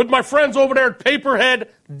with my friends over there at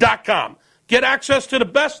Paperhead.com. Get access to the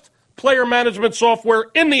best player management software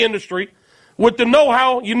in the industry with the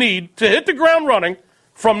know-how you need to hit the ground running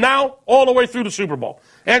from now all the way through the Super Bowl.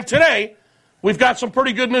 And today, we've got some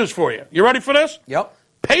pretty good news for you. You ready for this? Yep.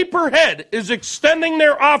 Paperhead is extending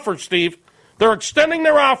their offer, Steve. They're extending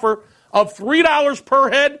their offer of $3 per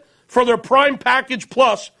head for their Prime Package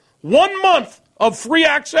Plus, 1 month of free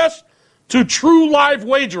access to True Live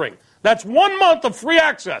Wagering. That's 1 month of free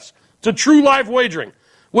access to True Live Wagering,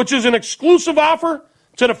 which is an exclusive offer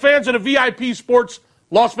to the fans of the VIP Sports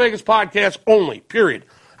Las Vegas podcast only, period.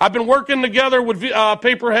 I've been working together with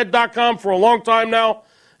Paperhead.com for a long time now,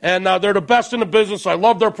 and they're the best in the business. I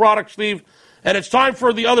love their product, Steve. And it's time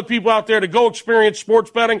for the other people out there to go experience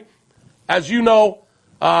sports betting. As you know,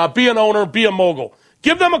 be an owner, be a mogul.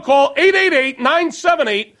 Give them a call,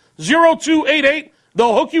 888-978-0288.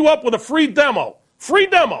 They'll hook you up with a free demo. Free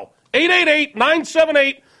demo,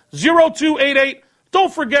 888-978-0288.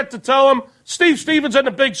 Don't forget to tell them Steve Stevens and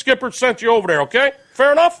the Big Skipper sent you over there, okay?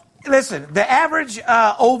 Fair enough? Listen, the average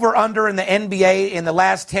over-under in the NBA in the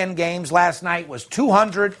last 10 games last night was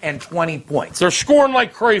 220 points. They're scoring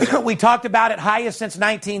like crazy. We talked about it highest since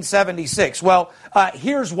 1976. Well,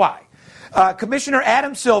 here's why. Commissioner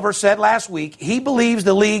Adam Silver said last week he believes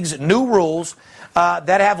the league's new rules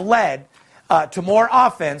that have led to more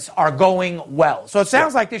offense are going well. So it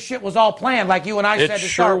sounds like this shit was all planned, like you and I said. It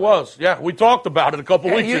sure was. Yeah, we talked about it a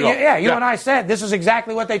couple weeks ago. You and I said this is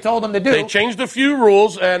exactly what they told them to do. They changed a few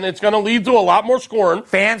rules, and it's going to lead to a lot more scoring.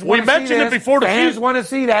 Fans want to see this. We mentioned it before the season. Fans want to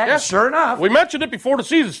see that. Yeah. Sure enough. We mentioned it before the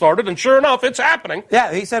season started, and sure enough, it's happening.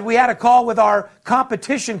 Yeah, he said we had a call with our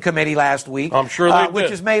competition committee last week. I'm sure they did.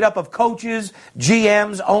 Which is made up of coaches,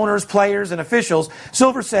 GMs, owners, players, and officials.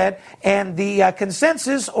 Silver said, and the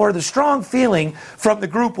consensus or the strong feeling from the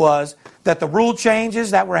group was that the rule changes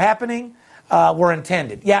that were happening were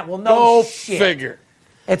intended. Yeah, well, no shit. Figure.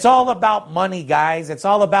 It's all about money, guys. It's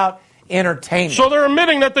all about entertainment. So they're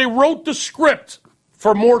admitting that they wrote the script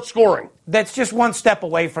for more scoring. That's just one step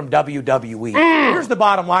away from WWE. Here's the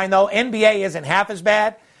bottom line, though. NBA isn't half as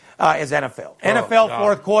bad as NFL. NFL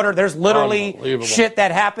fourth quarter, there's literally shit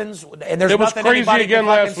that happens, and there's nothing anybody can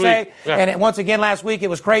fucking say. Yeah. And once again last week,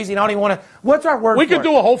 it was crazy, and I don't even want to... What's our word for it? We could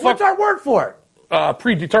do a whole... What's our word for it?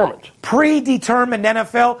 Predetermined. Predetermined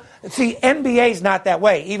NFL. See, NBA's not that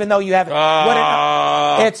way, even though you have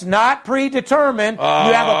it's not predetermined.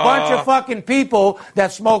 You have a bunch of fucking people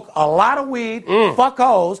that smoke a lot of weed, fuck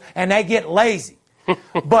hoes, and they get lazy.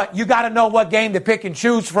 But you got to know what game to pick and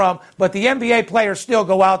choose from. But the NBA players still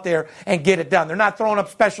go out there and get it done. They're not throwing up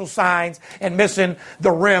special signs and missing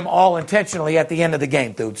the rim all intentionally at the end of the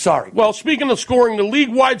game, dude. Sorry. Well, speaking of scoring, the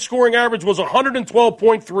league-wide scoring average was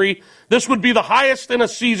 112.3. This would be the highest in a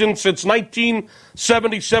season since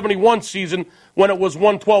 1970-71 season when it was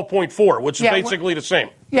 112.4, which is basically the same.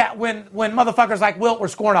 Yeah, when motherfuckers like Wilt were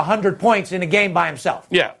scoring 100 points in a game by himself.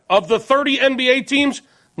 Yeah. Of the 30 NBA teams,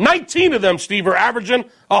 19 of them, Steve, are averaging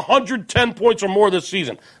 110 points or more this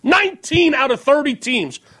season. 19 out of 30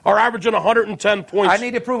 teams are averaging 110 points. I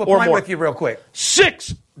need to prove a point with you real quick.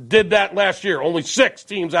 6 did that last year. Only 6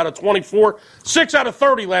 teams out of 24. 6 out of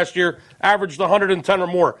 30 last year averaged 110 or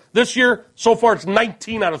more. This year, so far, it's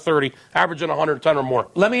 19 out of 30 averaging 110 or more.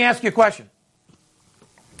 Let me ask you a question.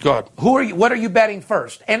 Go ahead. What are you betting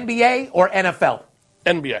first, NBA or NFL?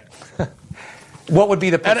 NBA. What would be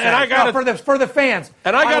the percentage? And I gotta, for the fans.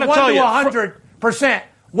 And I got to tell you, 100%.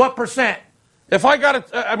 What percent? If I got it,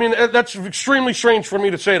 I mean, that's extremely strange for me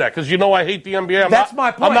to say that because I hate the NBA. That's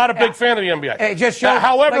my point. I'm not a big fan of the NBA. It just shows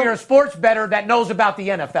that you're a sports bettor that knows about the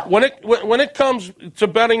NFL. When it comes to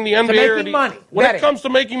betting the NBA, when it comes to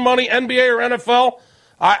making money, NBA or NFL,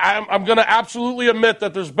 I'm going to absolutely admit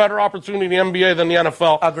that there's better opportunity in the NBA than the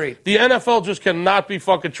NFL. Agreed. The NFL just cannot be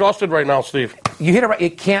fucking trusted right now, Steve. You hit it right.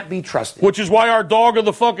 It can't be trusted. Which is why our dog of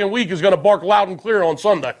the fucking week is going to bark loud and clear on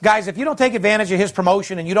Sunday. Guys, if you don't take advantage of his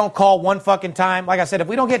promotion and you don't call one fucking time, like I said, if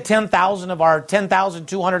we don't get 10,000 of our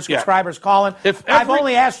 10,200 subscribers calling, I've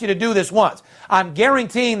only asked you to do this once. I'm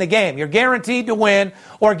guaranteeing the game. You're guaranteed to win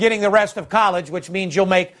or getting the rest of college, which means you'll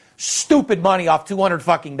make stupid money off $200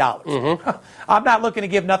 fucking dollars. Mm-hmm. I'm not looking to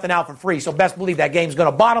give nothing out for free, so best believe that game's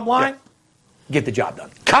going to bottom line. Get the job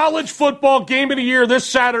done. College football game of the year this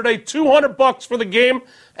Saturday, $200 for the game,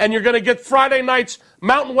 and you're going to get Friday night's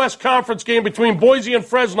Mountain West Conference game between Boise and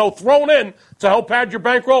Fresno thrown in to help pad your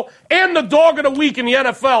bankroll, and the dog of the week in the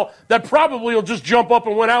NFL that probably will just jump up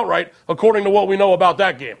and win outright, according to what we know about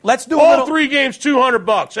that game. Let's do all 3 games,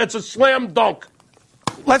 $200. That's a slam dunk.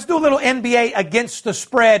 Let's do a little NBA against the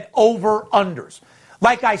spread over-unders.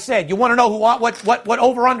 Like I said, you want to know what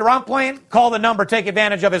over-under I'm playing? Call the number, take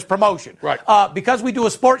advantage of his promotion. Right. Because we do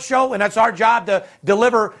a sports show, and that's our job to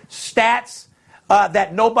deliver stats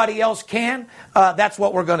that nobody else can, that's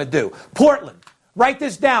what we're going to do. Portland, write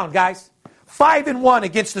this down, guys. 5-1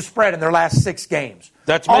 against the spread in their last 6 games.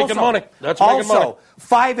 That's making money. That's making money. Also,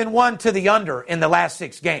 5-1 to the under in the last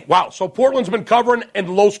 6 games. Wow, so Portland's been covering in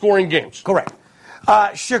low-scoring games. Correct.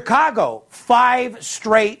 Chicago, 5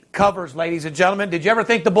 straight covers, ladies and gentlemen. Did you ever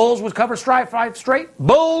think the Bulls would cover 5 straight?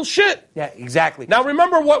 Bullshit. Yeah, exactly. Now,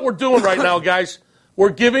 remember what we're doing right now, guys.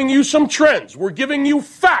 We're giving you some trends. We're giving you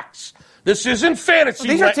facts. This isn't fantasy.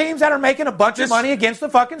 These are teams that are making a bunch of money against the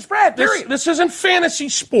fucking spread, period. This isn't fantasy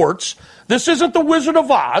sports. This isn't the Wizard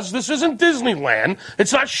of Oz. This isn't Disneyland.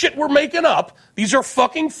 It's not shit we're making up. These are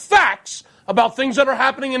fucking facts about things that are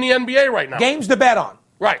happening in the NBA right now. Games to bet on.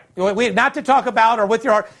 Right. Not to talk about or with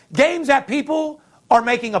your heart. Games that people are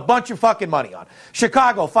making a bunch of fucking money on.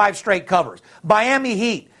 Chicago, 5 straight covers. Miami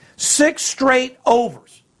Heat, 6 straight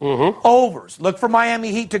overs. Mm-hmm. Overs. Look for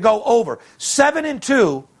Miami Heat to go over.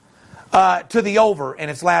 7-2 to the over in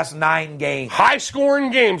its last 9 games.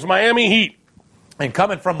 High-scoring games, Miami Heat. And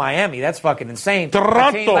coming from Miami, that's fucking insane.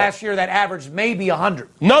 Toronto. A team last year that averaged maybe 100.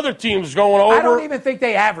 Another team's going over. I don't even think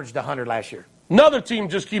they averaged 100 last year. Another team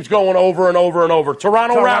just keeps going over and over and over.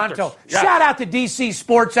 Toronto. Raptors. Yeah. Shout out to DC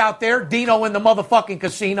Sports out there. Dino in the motherfucking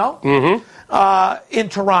casino in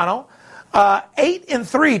Toronto.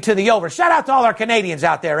 8-3 to the over. Shout out to all our Canadians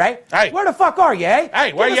out there, eh? Hey. Where the fuck are you, eh?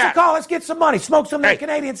 Hey, where you at? Give us a call. Let's get some money. Smoke some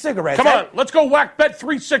Canadian cigarettes. Come on. Let's go whack Bet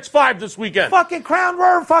 365 this weekend. Fucking Crown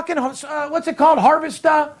Royal, fucking, what's it called? Harvest?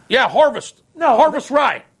 Yeah, Harvest. No. Harvest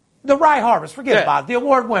Rye. The Rye Harvest. Forget about it. The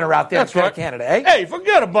award winner out there in Canada, eh? Hey,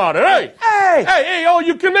 forget about it, hey. Hey, all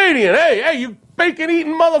you Canadian. Hey, you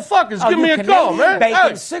bacon-eating motherfuckers. Give me a call, man.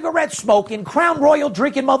 Bacon, cigarette smoking, Crown Royal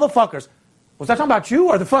drinking motherfuckers. Was I talking about you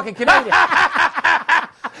or the fucking Canadian? Was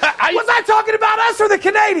I talking about us or the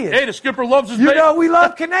Canadians? Hey, the skipper loves his bacon. You know, we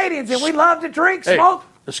love Canadians and we love to drink, smoke.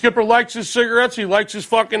 The skipper likes his cigarettes, he likes his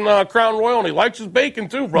fucking Crown Royal, and he likes his bacon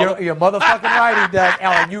too, brother. You're motherfucking right, he does.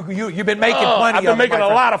 Alan, you've been making plenty of it. I've been making a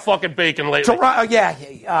lot of fucking bacon lately.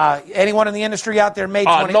 Anyone in the industry out there made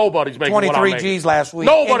nobody's making 23 G's last week.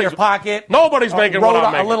 Nobody's in your pocket. Nobody's making what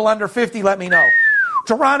I'm making. A little under 50, let me know.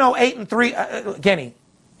 Toronto 8-3.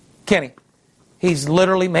 Kenny, he's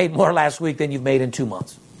literally made more last week than you've made in 2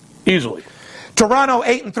 months. Easily. Toronto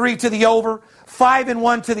 8-3 to the over.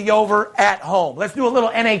 5-1 to the over at home. Let's do a little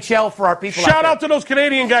NHL for our people. Shout out to those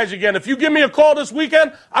Canadian guys again. If you give me a call this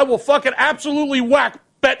weekend, I will fucking absolutely whack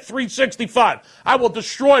Bet 365. I will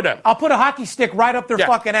destroy them. I'll put a hockey stick right up their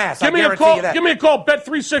fucking ass. Give me a call. Give me a call. Bet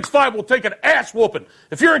 365 will take an ass whooping.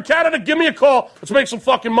 If you're in Canada, give me a call. Let's make some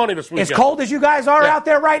fucking money this weekend. As cold as you guys are out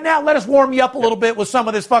there right now, let us warm you up a little bit with some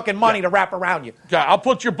of this fucking money to wrap around you. Yeah, I'll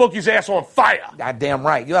put your bookie's ass on fire. Goddamn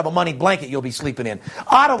right. You have a money blanket you'll be sleeping in.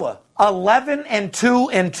 Ottawa.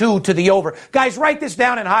 11-2 to the over. Guys, write this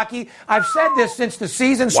down in hockey. I've said this since the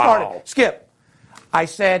season started. Skip. I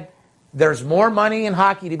said there's more money in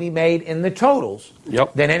hockey to be made in the totals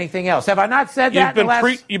than anything else. Have I not said that?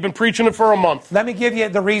 You've been preaching it for a month. Let me give you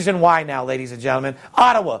the reason why now, ladies and gentlemen.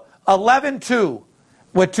 Ottawa, 11-2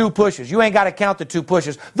 with 2 pushes. You ain't got to count the 2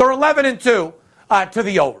 pushes. They're 11-2 to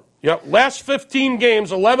the over. Yep. Last 15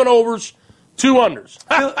 games, 11 overs. 2 unders.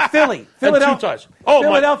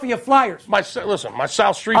 Philadelphia Flyers. My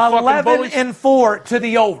South Street fucking bullies. 11-4 to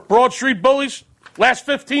the over. Broad Street Bullies. Last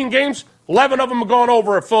 15 games, 11 of them have gone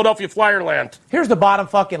over at Philadelphia Flyer land. Here's the bottom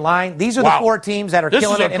fucking line. These are the 4 teams that are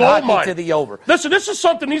killing it in hockey to the over. Listen, this is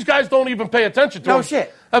something these guys don't even pay attention to. No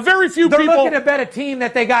shit. Very few They're people. They're looking to bet a team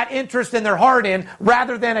that they got interest in their heart in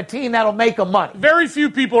rather than a team that'll make them money. Very few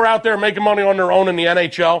people are out there making money on their own in the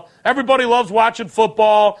NHL. Everybody loves watching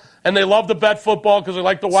football, and they love to bet football because they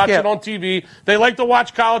like to watch it on TV. They like to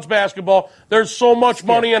watch college basketball. There's so much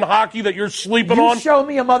money in hockey that you're sleeping on. You show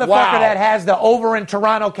me a motherfucker that has the over in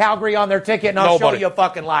Toronto, Calgary on their ticket, and I'll show you a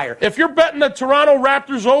fucking liar. If you're betting the Toronto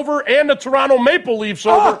Raptors over and the Toronto Maple Leafs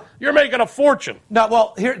over, you're making a fortune. No,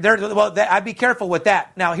 well, I'd be careful with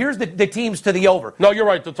that. Now, here's the teams to the over. No, you're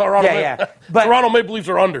right. The Toronto Toronto Maple Leafs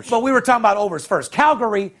are unders. But we were talking about overs first.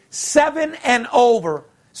 Calgary, 7-0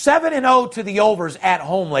 to the overs at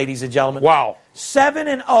home, ladies and gentlemen. Wow.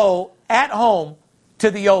 7-0 at home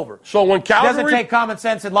to the over. So when Calgary... It doesn't take common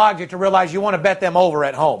sense and logic to realize you want to bet them over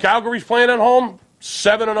at home. Calgary's playing at home,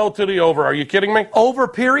 7-0 to the over. Are you kidding me? Over,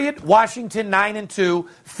 period. Washington, 9-2.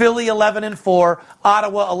 Philly, 11-4.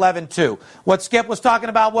 Ottawa, 11-2. What Skip was talking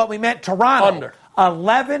about, what we meant, Toronto. Under.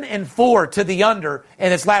 11-4 to the under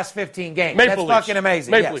in its last 15 games. That's fucking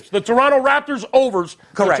amazing. Maple Leafs. The Toronto Raptors, overs.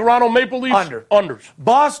 Correct. The Toronto Maple Leafs, unders.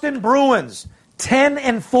 Boston Bruins,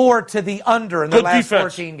 10-4 to the under in the last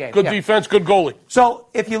 14 games. Good defense, good goalie. So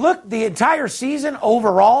if you look the entire season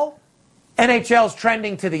overall, NHL's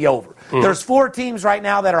trending to the over. There's 4 teams right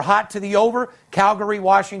now that are hot to the over: Calgary,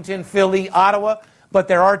 Washington, Philly, Ottawa. But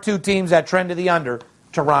there are 2 teams that trend to the under: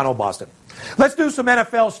 Toronto, Boston. Let's do some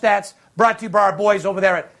NFL stats brought to you by our boys over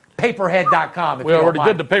there at paperhead.com. We already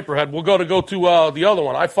did the paperhead. We'll go to the other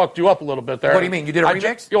one. I fucked you up a little bit there. What do you mean? You did a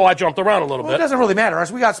remix? I jumped around a little bit. It doesn't really matter.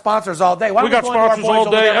 We got sponsors all day. Why we got sponsors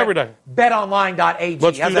all day, every day. BetOnline.ag.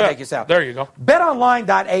 Let's How's do that make you sound? There you go.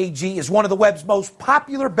 BetOnline.ag is one of the web's most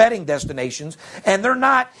popular betting destinations, and there's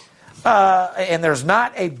not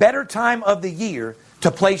a better time of the year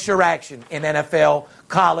to place your action in NFL,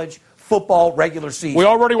 college, football, regular season. We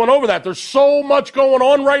already went over that. There's so much going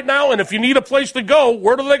on right now, and if you need a place to go,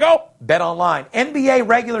 where do they go? BetOnline. NBA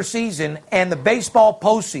regular season and the baseball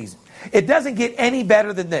postseason. It doesn't get any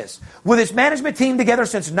better than this. With its management team together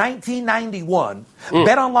since 1991,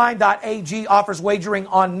 BetOnline.ag offers wagering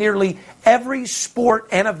on nearly every sport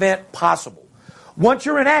and event possible. Once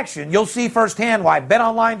you're in action, you'll see firsthand why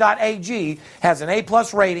BetOnline.ag has an A+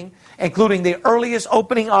 rating, including the earliest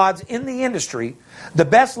opening odds in the industry, the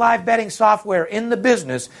best live betting software in the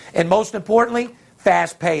business, and most importantly,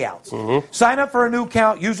 fast payouts. Sign up for a new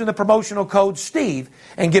account using the promotional code STEVE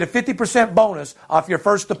and get a 50% bonus off your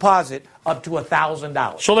first deposit up to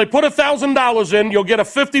 $1,000. So they put $1,000 in, you'll get a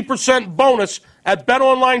 50% bonus at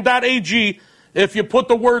betonline.ag if you put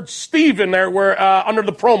the word Steve in there under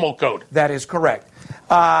the promo code. That is correct.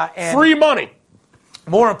 And free money.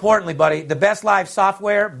 More importantly, buddy, the best live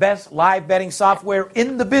betting software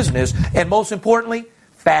in the business, and most importantly,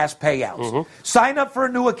 fast payouts. Sign up for a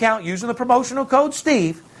new account using the promotional code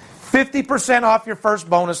STEVE, 50% off your first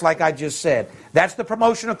bonus like I just said. That's the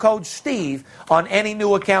promotional code STEVE on any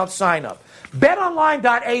new account sign up.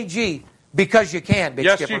 BetOnline.ag, because you can, Big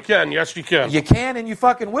Skipper. Yes, you can. You can and you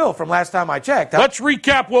fucking will from last time I checked. Huh? Let's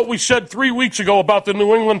recap what we said 3 weeks ago about the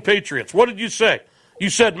New England Patriots. What did you say? You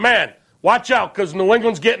said, man, watch out because New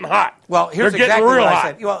England's getting hot. Well, here's They're exactly getting real what hot.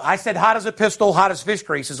 I said. Well, I said hot as a pistol, hot as fish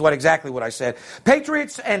grease is exactly what I said.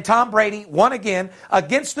 Patriots and Tom Brady won again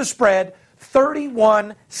against the spread,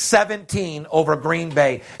 31-17 over Green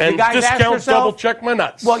Bay. And you guys discount double check my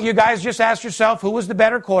nuts. Well, you guys just asked yourself who was the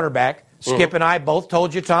better quarterback. Skip and I both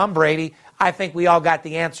told you Tom Brady. I think we all got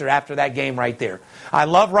the answer after that game right there. I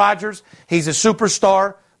love Rodgers. He's a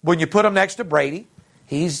superstar. When you put him next to Brady,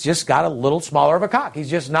 he's just got a little smaller of a cock.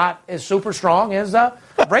 He's just not as super strong as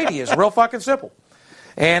Brady is. Real fucking simple.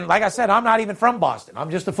 And like I said, I'm not even from Boston.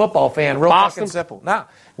 I'm just a football fan. Real fucking simple. No,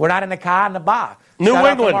 we're not in the car in the bar. New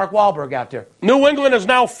Shout England. out to Mark Wahlberg out there. New England is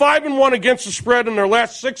now 5-1 against the spread in their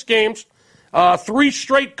last 6 games. 3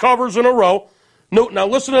 straight covers in a row. Now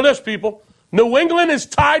listen to this, people. New England is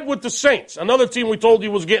tied with the Saints. Another team we told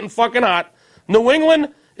you was getting fucking hot. New England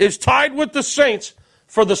is tied with the Saints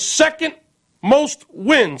for the second most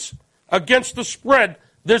wins against the spread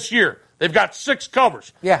this year. They've got 6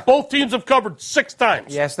 covers. Yeah. Both teams have covered 6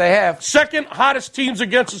 times. Yes, they have. Second hottest teams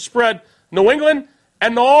against the spread, New England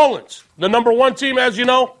and New Orleans. The number 1 team, as you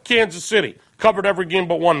know, Kansas City. Covered every game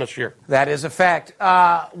but 1 this year. That is a fact.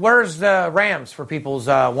 Where's the Rams for people's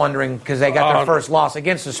wondering because they got their first loss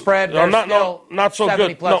against the spread? Not so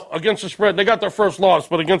good. Plus. No, against the spread. They got their first loss,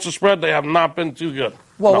 but against the spread, they have not been too good.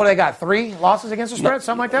 Well, what do they got? 3 losses against the spread?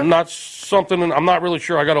 Something like that? Not something. I'm not really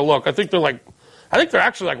sure. I got to look. I think they're like I think they're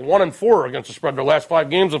actually like 1-4 against the spread their last 5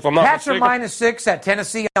 games, if I'm not Pats mistaken. are -6 at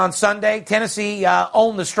Tennessee on Sunday. Tennessee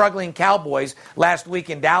owned the struggling Cowboys last week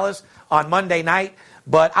in Dallas on Monday night,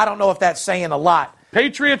 but I don't know if that's saying a lot.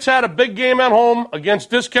 Patriots had a big game at home against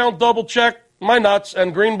Discount Double Check, my nuts,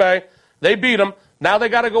 and Green Bay. They beat them. Now they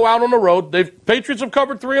got to go out on the road. Patriots have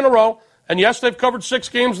covered 3 in a row. And, yes, they've covered 6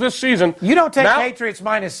 games this season. You don't take Patriots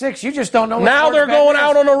 -6. You just don't know what now they're going is.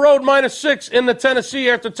 out on the road -6 into Tennessee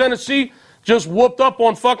after Tennessee just whooped up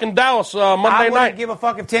on fucking Dallas Monday night. I wouldn't give a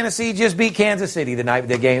fuck if Tennessee just beat Kansas City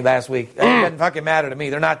the game last week. It doesn't fucking matter to me.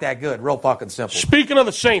 They're not that good. Real fucking simple. Speaking of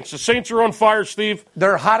the Saints are on fire, Steve.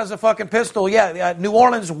 They're hot as a fucking pistol. Yeah, New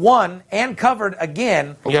Orleans won and covered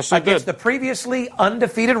again against the previously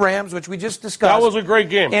undefeated Rams, which we just discussed. That was a great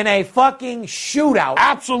game. In a fucking shootout.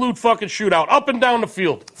 Absolute fucking shootout. Up and down the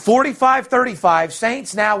field. 45-35.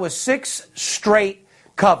 Saints now with 6 straight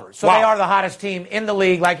covers. So they are the hottest team in the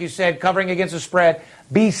league, like you said, covering against the spread,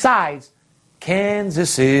 besides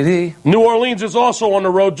Kansas City. New Orleans is also on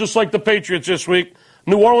the road, just like the Patriots this week.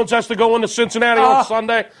 New Orleans has to go into Cincinnati on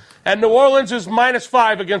Sunday, and New Orleans is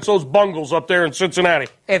 -5 against those Bungles up there in Cincinnati.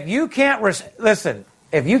 If you can't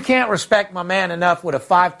if you can't respect my man enough with a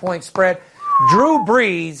 5-point spread, Drew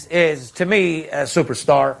Brees is, to me, a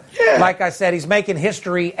superstar. Yeah. Like I said, he's making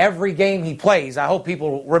history every game he plays. I hope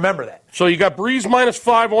people remember that. So you got Brees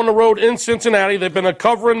 -5 on the road in Cincinnati. They've been a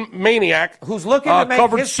covering maniac. Who's looking to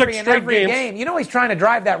make history in every game. You know he's trying to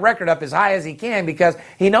drive that record up as high as he can because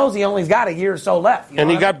he knows he only's got a year or so left.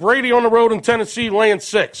 And he got Brady on the road in Tennessee laying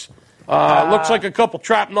 6. Looks like a couple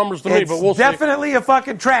trap numbers to me, but we'll see. Definitely a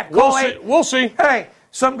fucking trap. We'll see. Hey,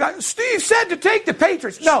 some guy, Steve said to take the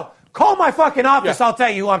Patriots. No. Call my fucking office. Yeah. I'll tell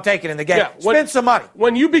you who I'm taking in the game. Yeah. Spend some money.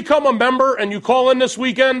 When you become a member and you call in this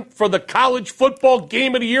weekend for the college football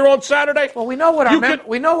game of the year on Saturday. Well, we know what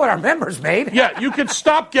our members made. Yeah, you can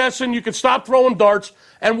stop guessing. You can stop throwing darts.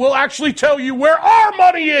 And we'll actually tell you where our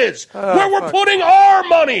money is. Where we're putting our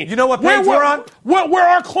money. You know what page we're on? Where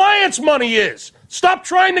our clients' money is. Stop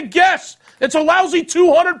trying to guess. It's a lousy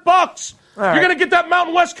 $200. Right. You're going to get that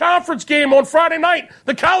Mountain West Conference game on Friday night,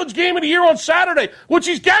 the college game of the year on Saturday, which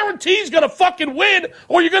he's guarantees going to fucking win,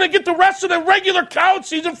 or you're going to get the rest of the regular college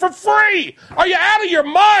season for free. Are you out of your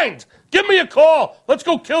mind? Give me a call. Let's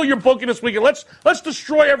go kill your bookie this weekend. Let's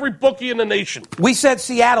destroy every bookie in the nation. We said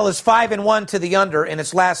Seattle is 5-1 to the under in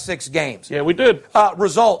its last 6 games. Yeah, we did.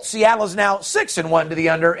 Result, Seattle is now 6-1 to the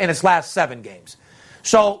under in its last 7 games.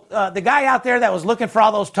 So the guy out there that was looking for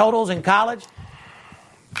all those totals in college,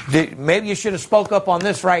 maybe you should have spoke up on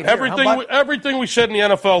this right here. Everything we said in the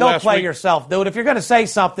NFL last week. Don't play yourself, dude. If you're going to say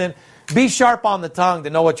something, be sharp on the tongue to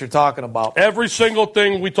know what you're talking about. Every single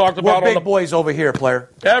thing we talked about. We're big boys over here, player.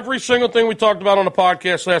 Every single thing we talked about on the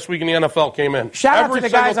podcast last week in the NFL came in. Shout out to the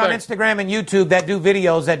guys on Instagram and YouTube that do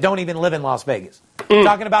videos that don't even live in Las Vegas.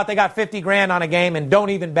 Talking about they got $50,000 on a game and don't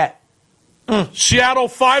even bet. Seattle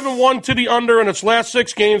 5-1 to the under in its last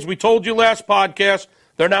 6 games. We told you last podcast.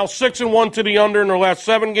 They're now 6-1 to the under in their last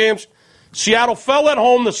 7 games. Seattle fell at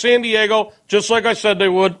home to San Diego, just like I said they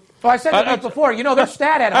would. Well, I said that before. You know, their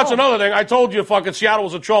stat at home. That's another thing. I told you fucking Seattle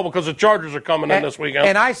was in trouble because the Chargers are coming in this weekend.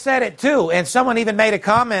 And I said it, too. And someone even made a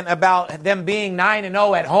comment about them being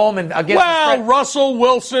 9-0 at home and against the spread. Russell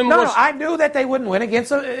Wilson No, I knew that they wouldn't win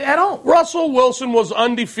against at home. Russell Wilson was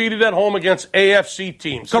undefeated at home against AFC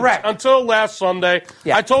teams. Correct. Until last Sunday.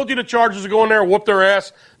 Yeah. I told you the Chargers are going there and whoop their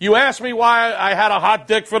ass. You asked me why I had a hot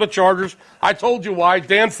dick for the Chargers. I told you why.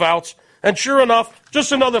 Dan Fouts. And sure enough,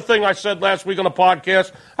 just another thing I said last week on the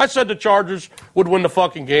podcast, I said the Chargers would win the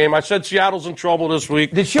fucking game. I said Seattle's in trouble this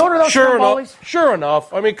week. Did she order those Strombolis? Sure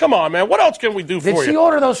enough. I mean, come on, man. What else can we do for you? Did she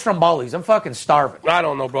order those Strombolis? I'm fucking starving. I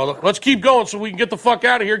don't know, brother. Let's keep going so we can get the fuck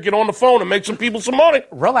out of here, get on the phone, and make some people some money.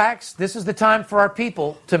 Relax. This is the time for our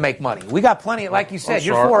people to make money. We got plenty, like you said,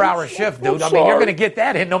 your 4-hour shift, dude. I mean, you're going to get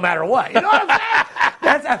that in no matter what. You know what I'm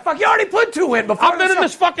saying? You already put 2 in before. I've been in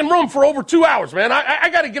this fucking room for over 2 hours, man. I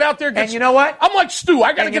got to get out there. And you know what? I'm like Stu.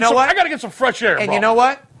 I got to get some fresh air. And bro. You know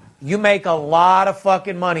what? You make a lot of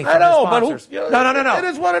fucking money from the sponsors. No. It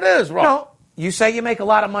is what it is, bro. No, you say you make a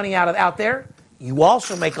lot of money out there. You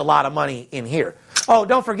also make a lot of money in here. Oh,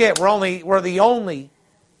 don't forget, we're the only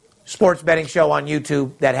sports betting show on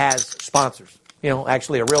YouTube that has sponsors. You know,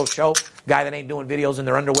 actually a real show. Guy that ain't doing videos in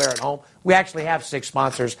their underwear at home. We actually have 6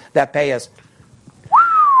 sponsors that pay us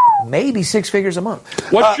maybe 6 figures a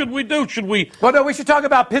month. What should we do? Well, no, we should talk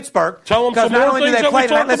about Pittsburgh. Tell them some more things that we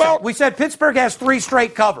talked about. We said Pittsburgh has 3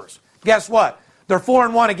 straight covers. Guess what? They're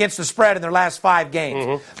 4-1 against the spread in their last 5 games.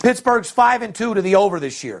 Mm-hmm. Pittsburgh's 5-2 to the over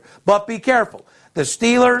this year. But be careful. The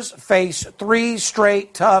Steelers face 3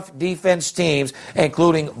 straight tough defense teams,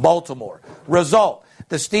 including Baltimore. Result,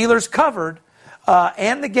 the Steelers covered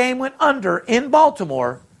and the game went under in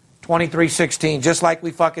Baltimore, 23-16, just like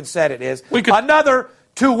we fucking said it is. Another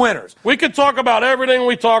 2 winners. We could talk about everything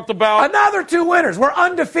we talked about. Another 2 winners. We're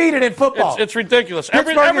undefeated in football. It's ridiculous.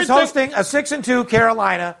 Pittsburgh is hosting a 6-2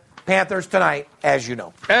 Carolina Panthers tonight, as you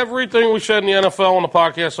know. Everything we said in the NFL on the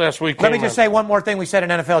podcast last week. Let me just say one more thing we said in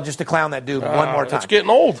NFL just to clown that dude one more time. It's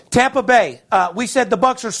getting old. Tampa Bay. We said the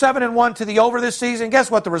Bucs are 7-1 to the over this season.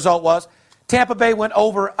 Guess what the result was? Tampa Bay went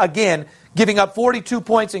over again, giving up 42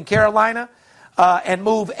 points in Carolina and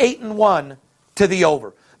move 8-1 to the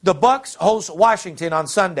over. The Bucs host Washington on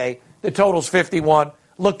Sunday. The total's 51.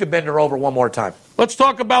 Look to bend her over one more time. Let's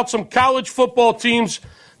talk about some college football teams.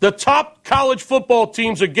 The top college football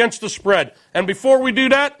teams against the spread. And before we do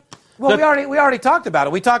that... Well, we already talked about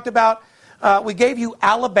it. We talked about... we gave you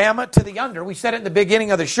Alabama to the under. We said it in the beginning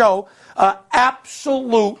of the show.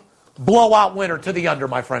 Absolute blowout winner to the under,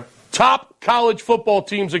 my friend. Top college football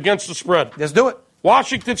teams against the spread. Let's do it.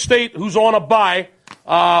 Washington State, who's on a bye,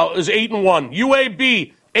 is 8-1.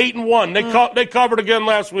 UAB, 8-1. They covered again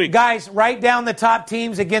last week. Guys, write down the top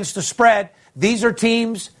teams against the spread. These are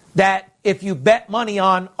teams that, if you bet money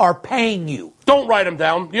on, are paying you. Don't write them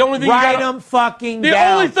down. The only thing write them fucking down.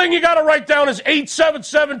 The only thing you got to write down is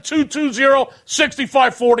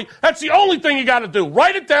 877-220-6540. That's the only thing you got to do.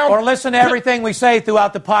 Write it down. Or listen to everything we say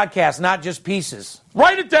throughout the podcast, not just pieces.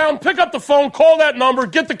 Write it down. Pick up the phone. Call that number.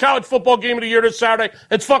 Get the college football game of the year this Saturday.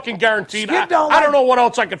 It's fucking guaranteed. I don't know what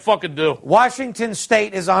else I could fucking do. Washington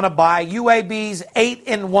State is on a bye. UAB's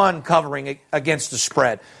 8-1 covering against the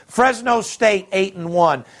spread. Fresno State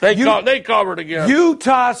 8-1. They covered again.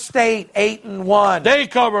 Utah State 8-1. They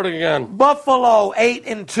covered again. Buffalo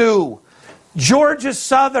 8-2. Georgia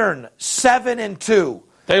Southern 7-2.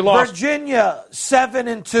 They lost. Virginia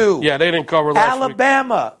 7-2. Yeah, they didn't cover last week.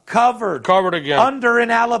 Alabama covered. Covered again. Under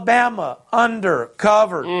in Alabama. Under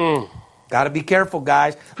covered. Got to be careful,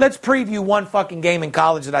 guys. Let's preview one fucking game in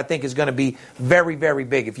college that I think is going to be very, very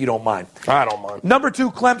big, if you don't mind. I don't mind. Number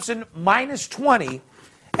 2, Clemson, -20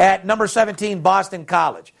 at number 17, Boston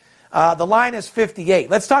College. The line is 58.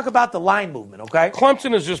 Let's talk about the line movement, okay?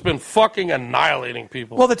 Clemson has just been fucking annihilating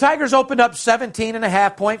people. Well, the Tigers opened up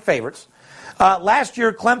 17.5-point favorites. Last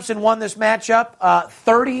year, Clemson won this matchup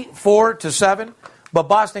 34-7, but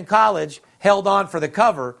Boston College held on for the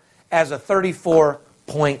cover as a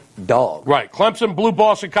 34-point dog. Right. Clemson blew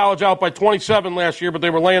Boston College out by 27 last year, but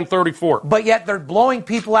they were laying 34. But yet they're blowing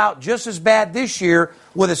people out just as bad this year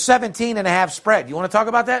with a 17.5 spread. You want to talk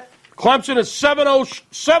about that? Clemson is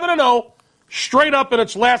 7-0 straight up in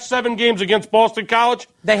its last 7 games against Boston College.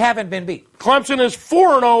 They haven't been beat. Clemson is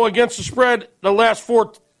 4-0 against the spread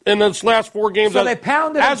in its last 4 games. So they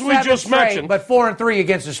pounded them, as we just mentioned, but 4-3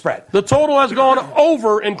 against the spread. The total has gone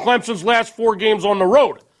over in Clemson's last 4 games on the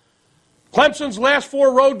road. Clemson's last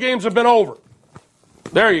 4 road games have been over.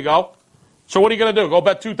 There you go. So what are you going to do? Go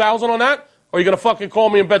bet $2,000 on that? Or are you going to fucking call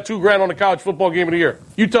me and bet $2,000 on the college football game of the year?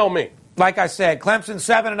 You tell me. Like I said, Clemson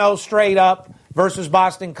 7-0 straight up versus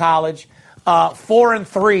Boston College.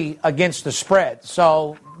 4-3 against the spread.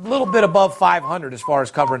 So a little bit above 500 as far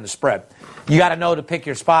as covering the spread. You got to know to pick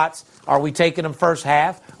your spots. Are we taking them first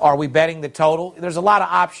half? Are we betting the total? There's a lot of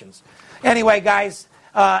options. Anyway, guys,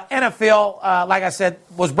 NFL, like I said,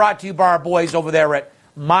 was brought to you by our boys over there at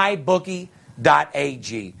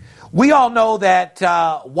mybookie.ag. We all know that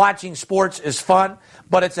watching sports is fun,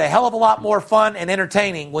 but it's a hell of a lot more fun and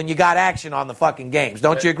entertaining when you got action on the fucking games.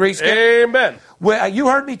 Don't you agree, Skip? Amen. Well, you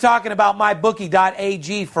heard me talking about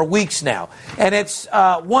mybookie.ag for weeks now, and it's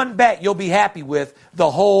one bet you'll be happy with the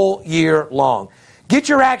whole year long. Get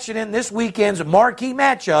your action in this weekend's marquee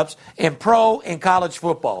matchups in pro and college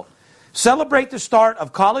football. Celebrate the start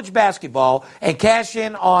of college basketball and cash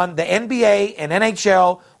in on the NBA and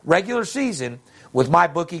NHL regular season with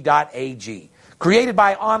mybookie.ag. Created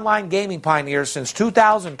by online gaming pioneers since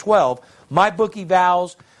 2012, MyBookie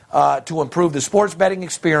vows to improve the sports betting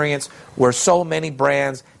experience where so many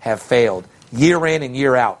brands have failed year in and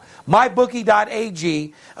year out.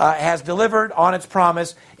 MyBookie.ag has delivered on its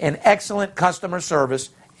promise in excellent customer service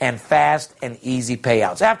and fast and easy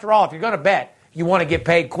payouts. After all, if you're going to bet, you want to get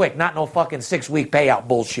paid quick, not no fucking 6-week payout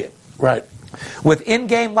bullshit. Right. With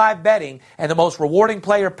in-game live betting and the most rewarding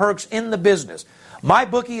player perks in the business,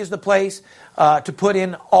 MyBookie is the place to put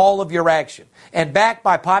in all of your action. And backed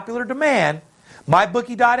by popular demand,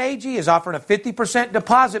 MyBookie.ag is offering a 50%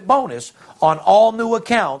 deposit bonus on all new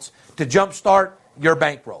accounts to jumpstart your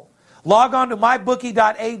bankroll. Log on to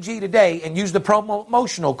MyBookie.ag today and use the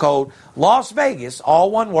promotional code Las Vegas,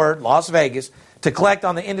 all one word, Las Vegas, to collect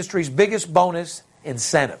on the industry's biggest bonus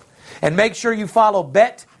incentive. And make sure you follow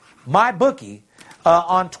Bet MyBookie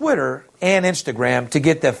on Twitter and Instagram to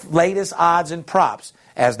get the latest odds and props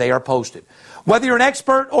as they are posted. Whether you're an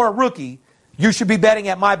expert or a rookie, you should be betting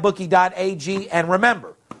at mybookie.ag. And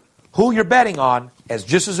remember, who you're betting on is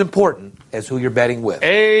just as important as who you're betting with.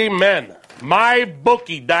 Amen.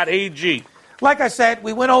 Mybookie.ag. Like I said,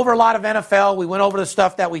 we went over a lot of NFL. We went over the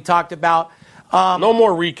stuff that we talked about. No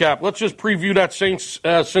more recap. Let's just preview that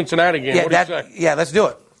Saints-Cincinnati game. Yeah, what do you say? Yeah, let's do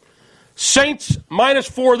it. Saints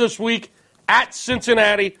 -4 this week at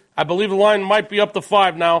Cincinnati. I believe the line might be up to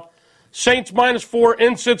 5 now. Saints -4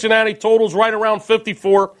 in Cincinnati. Totals right around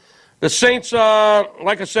 54. The Saints,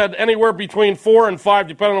 like I said, anywhere between 4 and 5,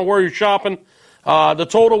 depending on where you're shopping. The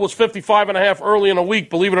total was 55.5 early in the week.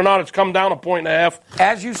 Believe it or not, it's come down 1.5.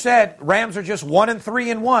 As you said, Rams are just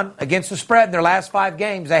 1-3-1 against the spread in their last 5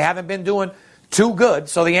 games. They haven't been doing too good.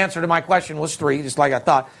 So the answer to my question was 3, just like I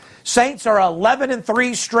thought. Saints are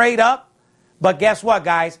 11-3 straight up. But guess what,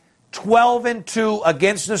 guys? 12-2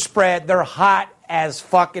 against the spread. They're hot as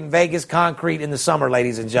fucking Vegas concrete in the summer,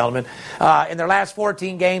 ladies and gentlemen. In their last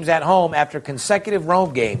 14 games at home after consecutive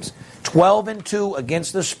road games, 12-2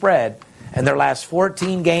 against the spread, and their last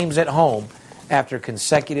 14 games at home after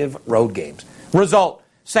consecutive road games. Result,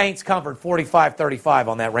 Saints covered 45-35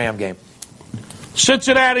 on that Ram game.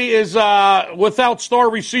 Cincinnati is without star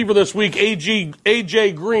receiver this week,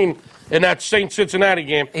 A.J. Green, in that Saints-Cincinnati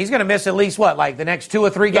game. He's going to miss at least, what, like the next 2 or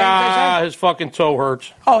 3 games? His fucking toe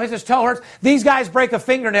hurts. Oh, his toe hurts? These guys break a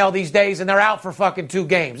fingernail these days, and they're out for fucking 2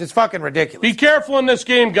 games. It's fucking ridiculous. Be careful in this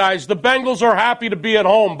game, guys. The Bengals are happy to be at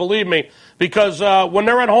home, believe me, because when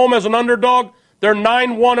they're at home as an underdog, they're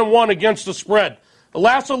 9-1-1 against the spread. The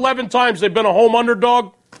last 11 times they've been a home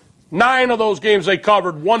underdog, 9 of those games they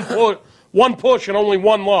covered, one push and only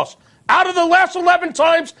 1 loss. Out of the last 11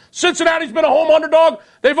 times Cincinnati's been a home underdog,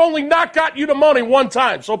 they've only not got you the money 1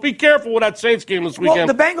 time. So be careful with that Saints game this weekend. Well,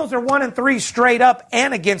 the Bengals are 1-3 straight up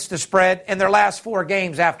and against the spread in their last 4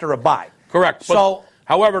 games after a bye. Correct. So,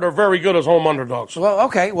 however, they're very good as home underdogs. Well,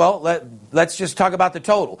 okay. Well, let's just talk about the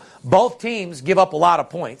total. Both teams give up a lot of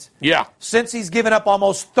points. Yeah. Cincinnati's given up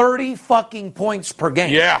almost 30 fucking points per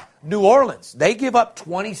game. Yeah. New Orleans, they give up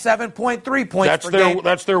 27.3 points per game.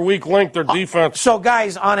 That's their weak link, their defense. So,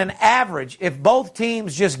 guys, on an average, if both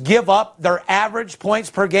teams just give up their average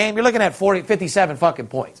points per game, you're looking at 57 fucking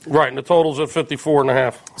points. Right, and the total's at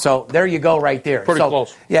 54.5. So there you go right there. Pretty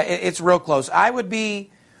close. Yeah, it's real close. I would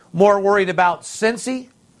be more worried about Cincy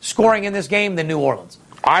scoring in this game than New Orleans.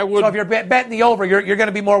 I would. So if you're betting the over, you're going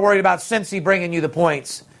to be more worried about Cincy bringing you the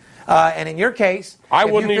points. And in your case, if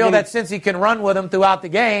you feel that Cincy can run with them throughout the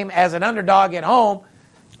game as an underdog at home,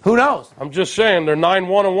 who knows? I'm just saying they're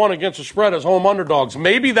 9-1-1 against the spread as home underdogs.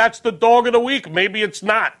 Maybe that's the dog of the week. Maybe it's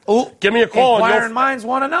not. Ooh, give me a call. Inquiring minds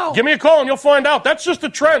want to know. Give me a call and you'll find out. That's just a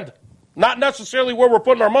trend, not necessarily where we're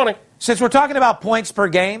putting our money. Since we're talking about points per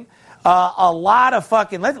game, a lot of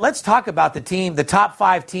fucking. Let's talk about the top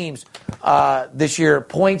 5 teams this year,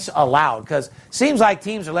 points allowed, because it seems like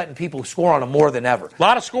teams are letting people score on them more than ever. A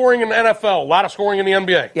lot of scoring in the NFL, a lot of scoring in the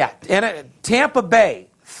NBA. Yeah, and Tampa Bay,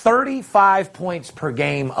 35 points per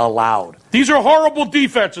game allowed. These are horrible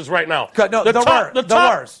defenses right now. No, the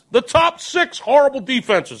worst. The top 6 horrible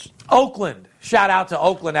defenses. Oakland, shout out to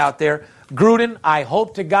Oakland out there. Gruden, I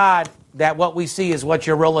hope to God that what we see is what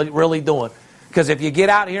you're really, really doing. Because if you get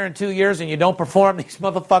out here in 2 years and you don't perform, these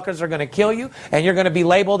motherfuckers are going to kill you, and you're going to be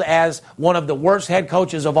labeled as one of the worst head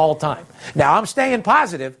coaches of all time. Now, I'm staying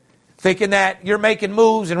positive, thinking that you're making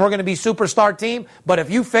moves and we're going to be superstar team, but if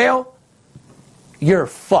you fail, you're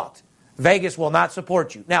fucked. Vegas will not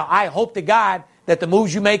support you. Now, I hope to God that the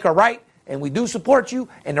moves you make are right, and we do support you,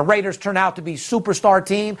 and the Raiders turn out to be superstar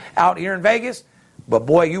team out here in Vegas. But,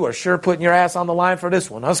 boy, you are sure putting your ass on the line for this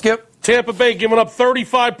one, huh, Skip? Tampa Bay giving up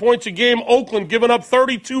 35 points a game. Oakland giving up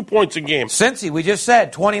 32 points a game. Cincy, we just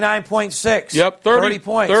said, 29.6. Yep, 30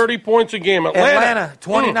 points. 30 points a game. Atlanta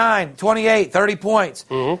 29, 28, 30 points.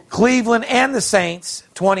 Mm-hmm. Cleveland and the Saints,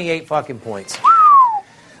 28 fucking points.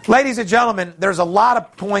 Ladies and gentlemen, there's a lot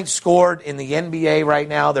of points scored in the NBA right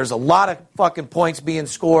now. There's a lot of fucking points being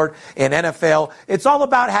scored in NFL. It's all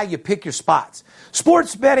about how you pick your spots.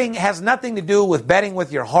 Sports betting has nothing to do with betting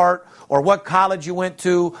with your heart or what college you went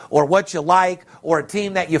to or what you like or a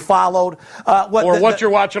team that you followed. What you're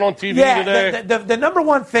watching on TV today. The number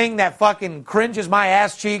one thing that fucking cringes my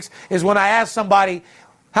ass cheeks is when I ask somebody,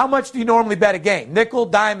 how much do you normally bet a game? Nickel,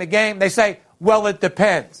 dime a game? They say, well, it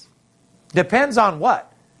depends. Depends on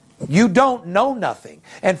what? You don't know nothing.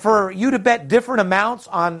 And for you to bet different amounts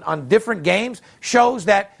on different games shows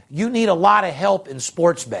that you need a lot of help in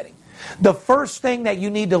sports betting. The first thing that you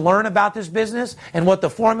need to learn about this business and what the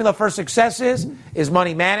formula for success is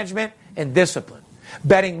money management and discipline.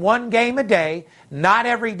 Betting one game a day, not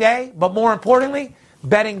every day, but more importantly,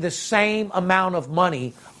 betting the same amount of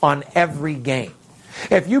money on every game.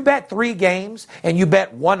 If you bet 3 games and you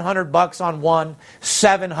bet $100 on one,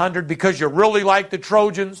 $700 because you really like the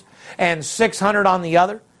Trojans, and $600 on the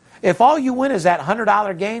other, if all you win is that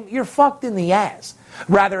 $100 game, you're fucked in the ass.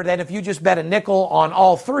 Rather than if you just bet a nickel on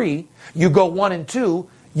all 3, you go 1 and 2,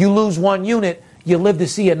 you lose 1 unit, you live to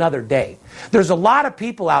see another day. There's a lot of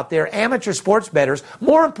people out there, amateur sports bettors,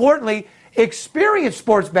 more importantly, experienced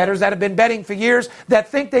sports bettors that have been betting for years that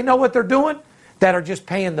think they know what they're doing, that are just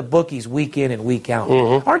paying the bookies week in and week out.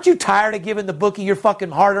 Aren't you tired of giving the bookie your fucking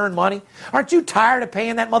hard-earned money? Aren't you tired of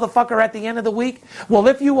paying that motherfucker at the end of the week? Well,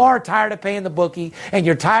 if you are tired of paying the bookie, and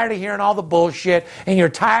you're tired of hearing all the bullshit, and you're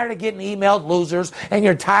tired of getting emailed losers, and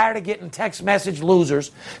you're tired of getting text message losers,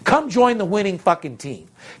 come join the winning fucking team.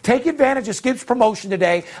 Take advantage of Skip's promotion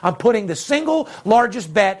today. I'm putting the single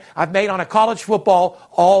largest bet I've made on a college football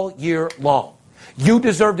all year long. You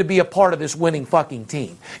deserve to be a part of this winning fucking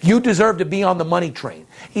team. You deserve to be on the money train.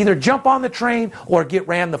 Either jump on the train or get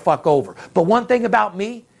ran the fuck over. But one thing about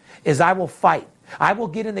me is I will fight. I will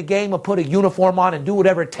get in the game and put a uniform on and do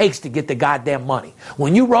whatever it takes to get the goddamn money.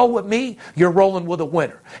 When you roll with me, you're rolling with a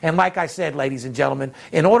winner. And like I said, ladies and gentlemen,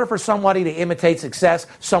 in order for somebody to imitate success,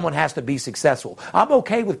 someone has to be successful. I'm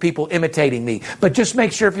okay with people imitating me, but just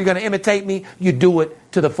make sure if you're going to imitate me, you do it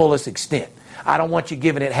to the fullest extent. I don't want you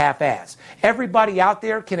giving it half-ass. Everybody out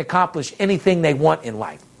there can accomplish anything they want in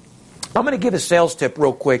life. I'm going to give a sales tip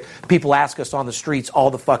real quick. People ask us on the streets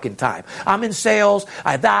all the fucking time. I'm in sales.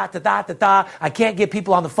 I can't get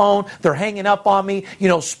people on the phone. They're hanging up on me. You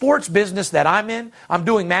know, sports business that I'm in, I'm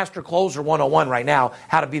doing Master Closer 101 right now,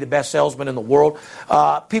 how to be the best salesman in the world.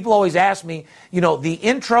 People always ask me, you know, the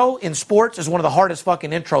intro in sports is one of the hardest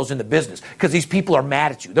fucking intros in the business because these people are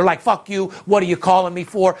mad at you. They're like, fuck you. What are you calling me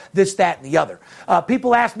for? This, that, and the other.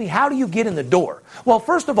 People ask me, how do you get in the door? Well,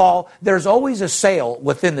 first of all, there's always a sale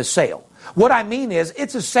within the sale. What I mean is,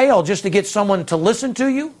 it's a sale just to get someone to listen to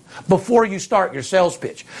you before you start your sales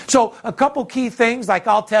pitch. So a couple key things, like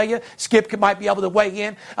I'll tell you, Skip might be able to weigh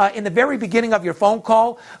in. In the very beginning of your phone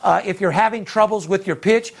call, if you're having troubles with your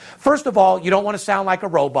pitch, first of all, you don't want to sound like a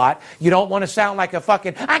robot. You don't want to sound like a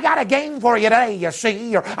fucking, I got a game for you today, you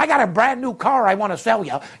see, or I got a brand new car I want to sell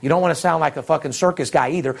you. You don't want to sound like a fucking circus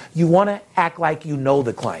guy either. You want to act like you know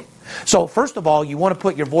the client. So first of all, you want to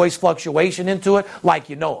put your voice fluctuation into it like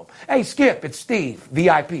you know him. Hey, Skip, it's Steve,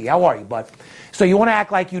 VIP. How are you, bud? So you want to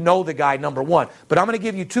act like you know the guy, number one. But I'm going to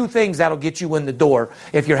give you 2 things that'll get you in the door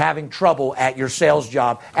if you're having trouble at your sales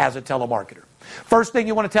job as a telemarketer. First thing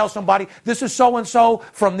you want to tell somebody, this is so-and-so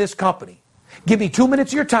from this company. Give me 2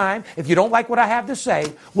 minutes of your time. If you don't like what I have to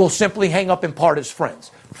say, we'll simply hang up and part as friends.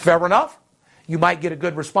 Fair enough? You might get a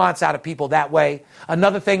good response out of people that way.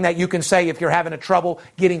 Another thing that you can say if you're having a trouble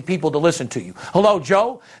getting people to listen to you. Hello,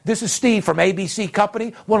 Joe. This is Steve from ABC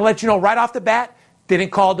Company. Want to let you know right off the bat,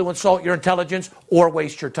 didn't call to insult your intelligence or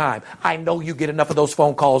waste your time. I know you get enough of those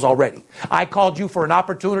phone calls already. I called you for an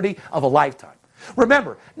opportunity of a lifetime.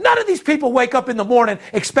 Remember, none of these people wake up in the morning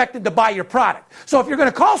expecting to buy your product. So if you're going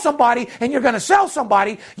to call somebody and you're going to sell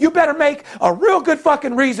somebody, you better make a real good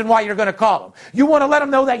fucking reason why you're going to call them. You want to let them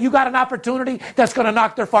know that you got an opportunity that's going to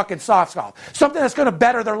knock their fucking socks off. Something that's going to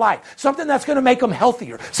better their life. Something that's going to make them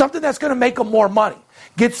healthier. Something that's going to make them more money.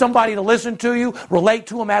 Get somebody to listen to you, relate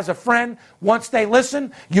to them as a friend. Once they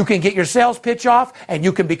listen, you can get your sales pitch off and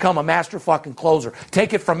you can become a master fucking closer.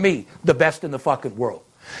 Take it from me, the best in the fucking world.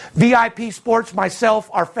 VIP Sports, myself,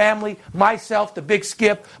 our family, myself, the Big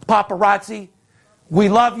Skip, Paparazzi, we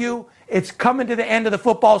love you. It's coming to the end of the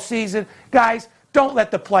football season. Guys, don't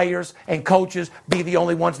let the players and coaches be the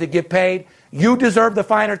only ones that get paid. You deserve the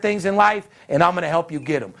finer things in life, and I'm going to help you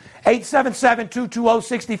get them.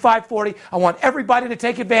 877-220-6540. I want everybody to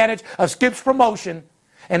take advantage of Skip's promotion,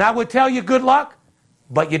 and I would tell you good luck,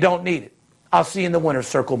 but you don't need it. I'll see you in the winner's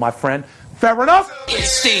circle, my friend. Fair enough?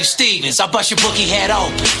 It's Steve Stevens. I bust your bookie head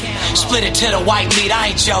open. Split it to the white meat, I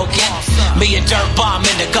ain't joking. Me and Dirt Bomb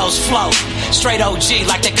in the ghost float. Straight OG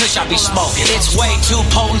like that kush I be smoking. It's way too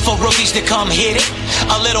potent for rookies to come hit it.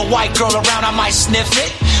 A little white girl around, I might sniff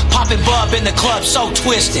it. Popping bub in the club, so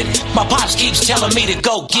twisted. My pops keeps telling me to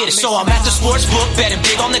go get it. So I'm at the sports book, betting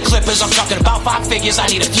big on the Clippers. I'm talking about 5 figures, I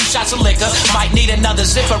need a few shots of liquor. Might need another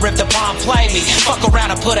zipper if the bomb play me. Fuck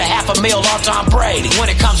around and put a $500,000 on Tom Brady. When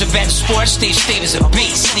it comes to betting sports, Steve Stevens a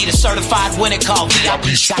beast. Need a certified winner called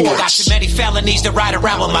VIP Sports. Got too many felonies to ride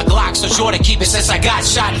around with my Glock, so sure to keep it since I got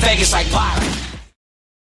shot in Vegas like Pop.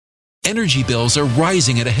 Energy bills are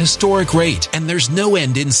rising at a historic rate, and there's no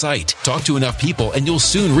end in sight. Talk to enough people, and you'll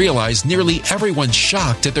soon realize nearly everyone's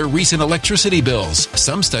shocked at their recent electricity bills.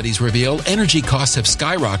 Some studies reveal energy costs have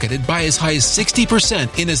skyrocketed by as high as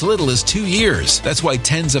 60% in as little as 2 years. That's why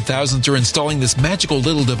tens of thousands are installing this magical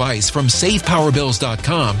little device from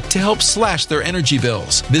SavePowerBills.com to help slash their energy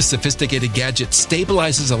bills. This sophisticated gadget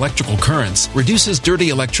stabilizes electrical currents, reduces dirty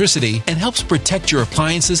electricity, and helps protect your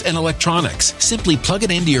appliances and electronics. Simply plug it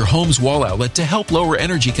into your home's wall outlet to help lower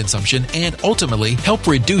energy consumption and ultimately help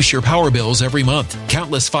reduce your power bills every month.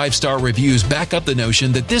 Countless 5-star reviews back up the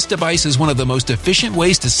notion that this device is one of the most efficient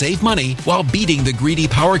ways to save money while beating the greedy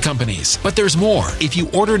power companies. But there's more. If you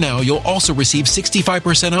order now, you'll also receive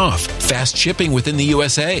 65% off, fast shipping within the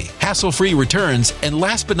USA, hassle-free returns, and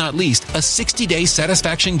last but not least, a 60-day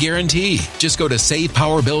satisfaction guarantee. Just go to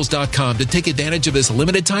SavePowerBills.com to take advantage of this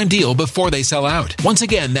limited time deal before they sell out. Once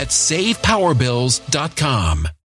again, that's SavePowerBills.com.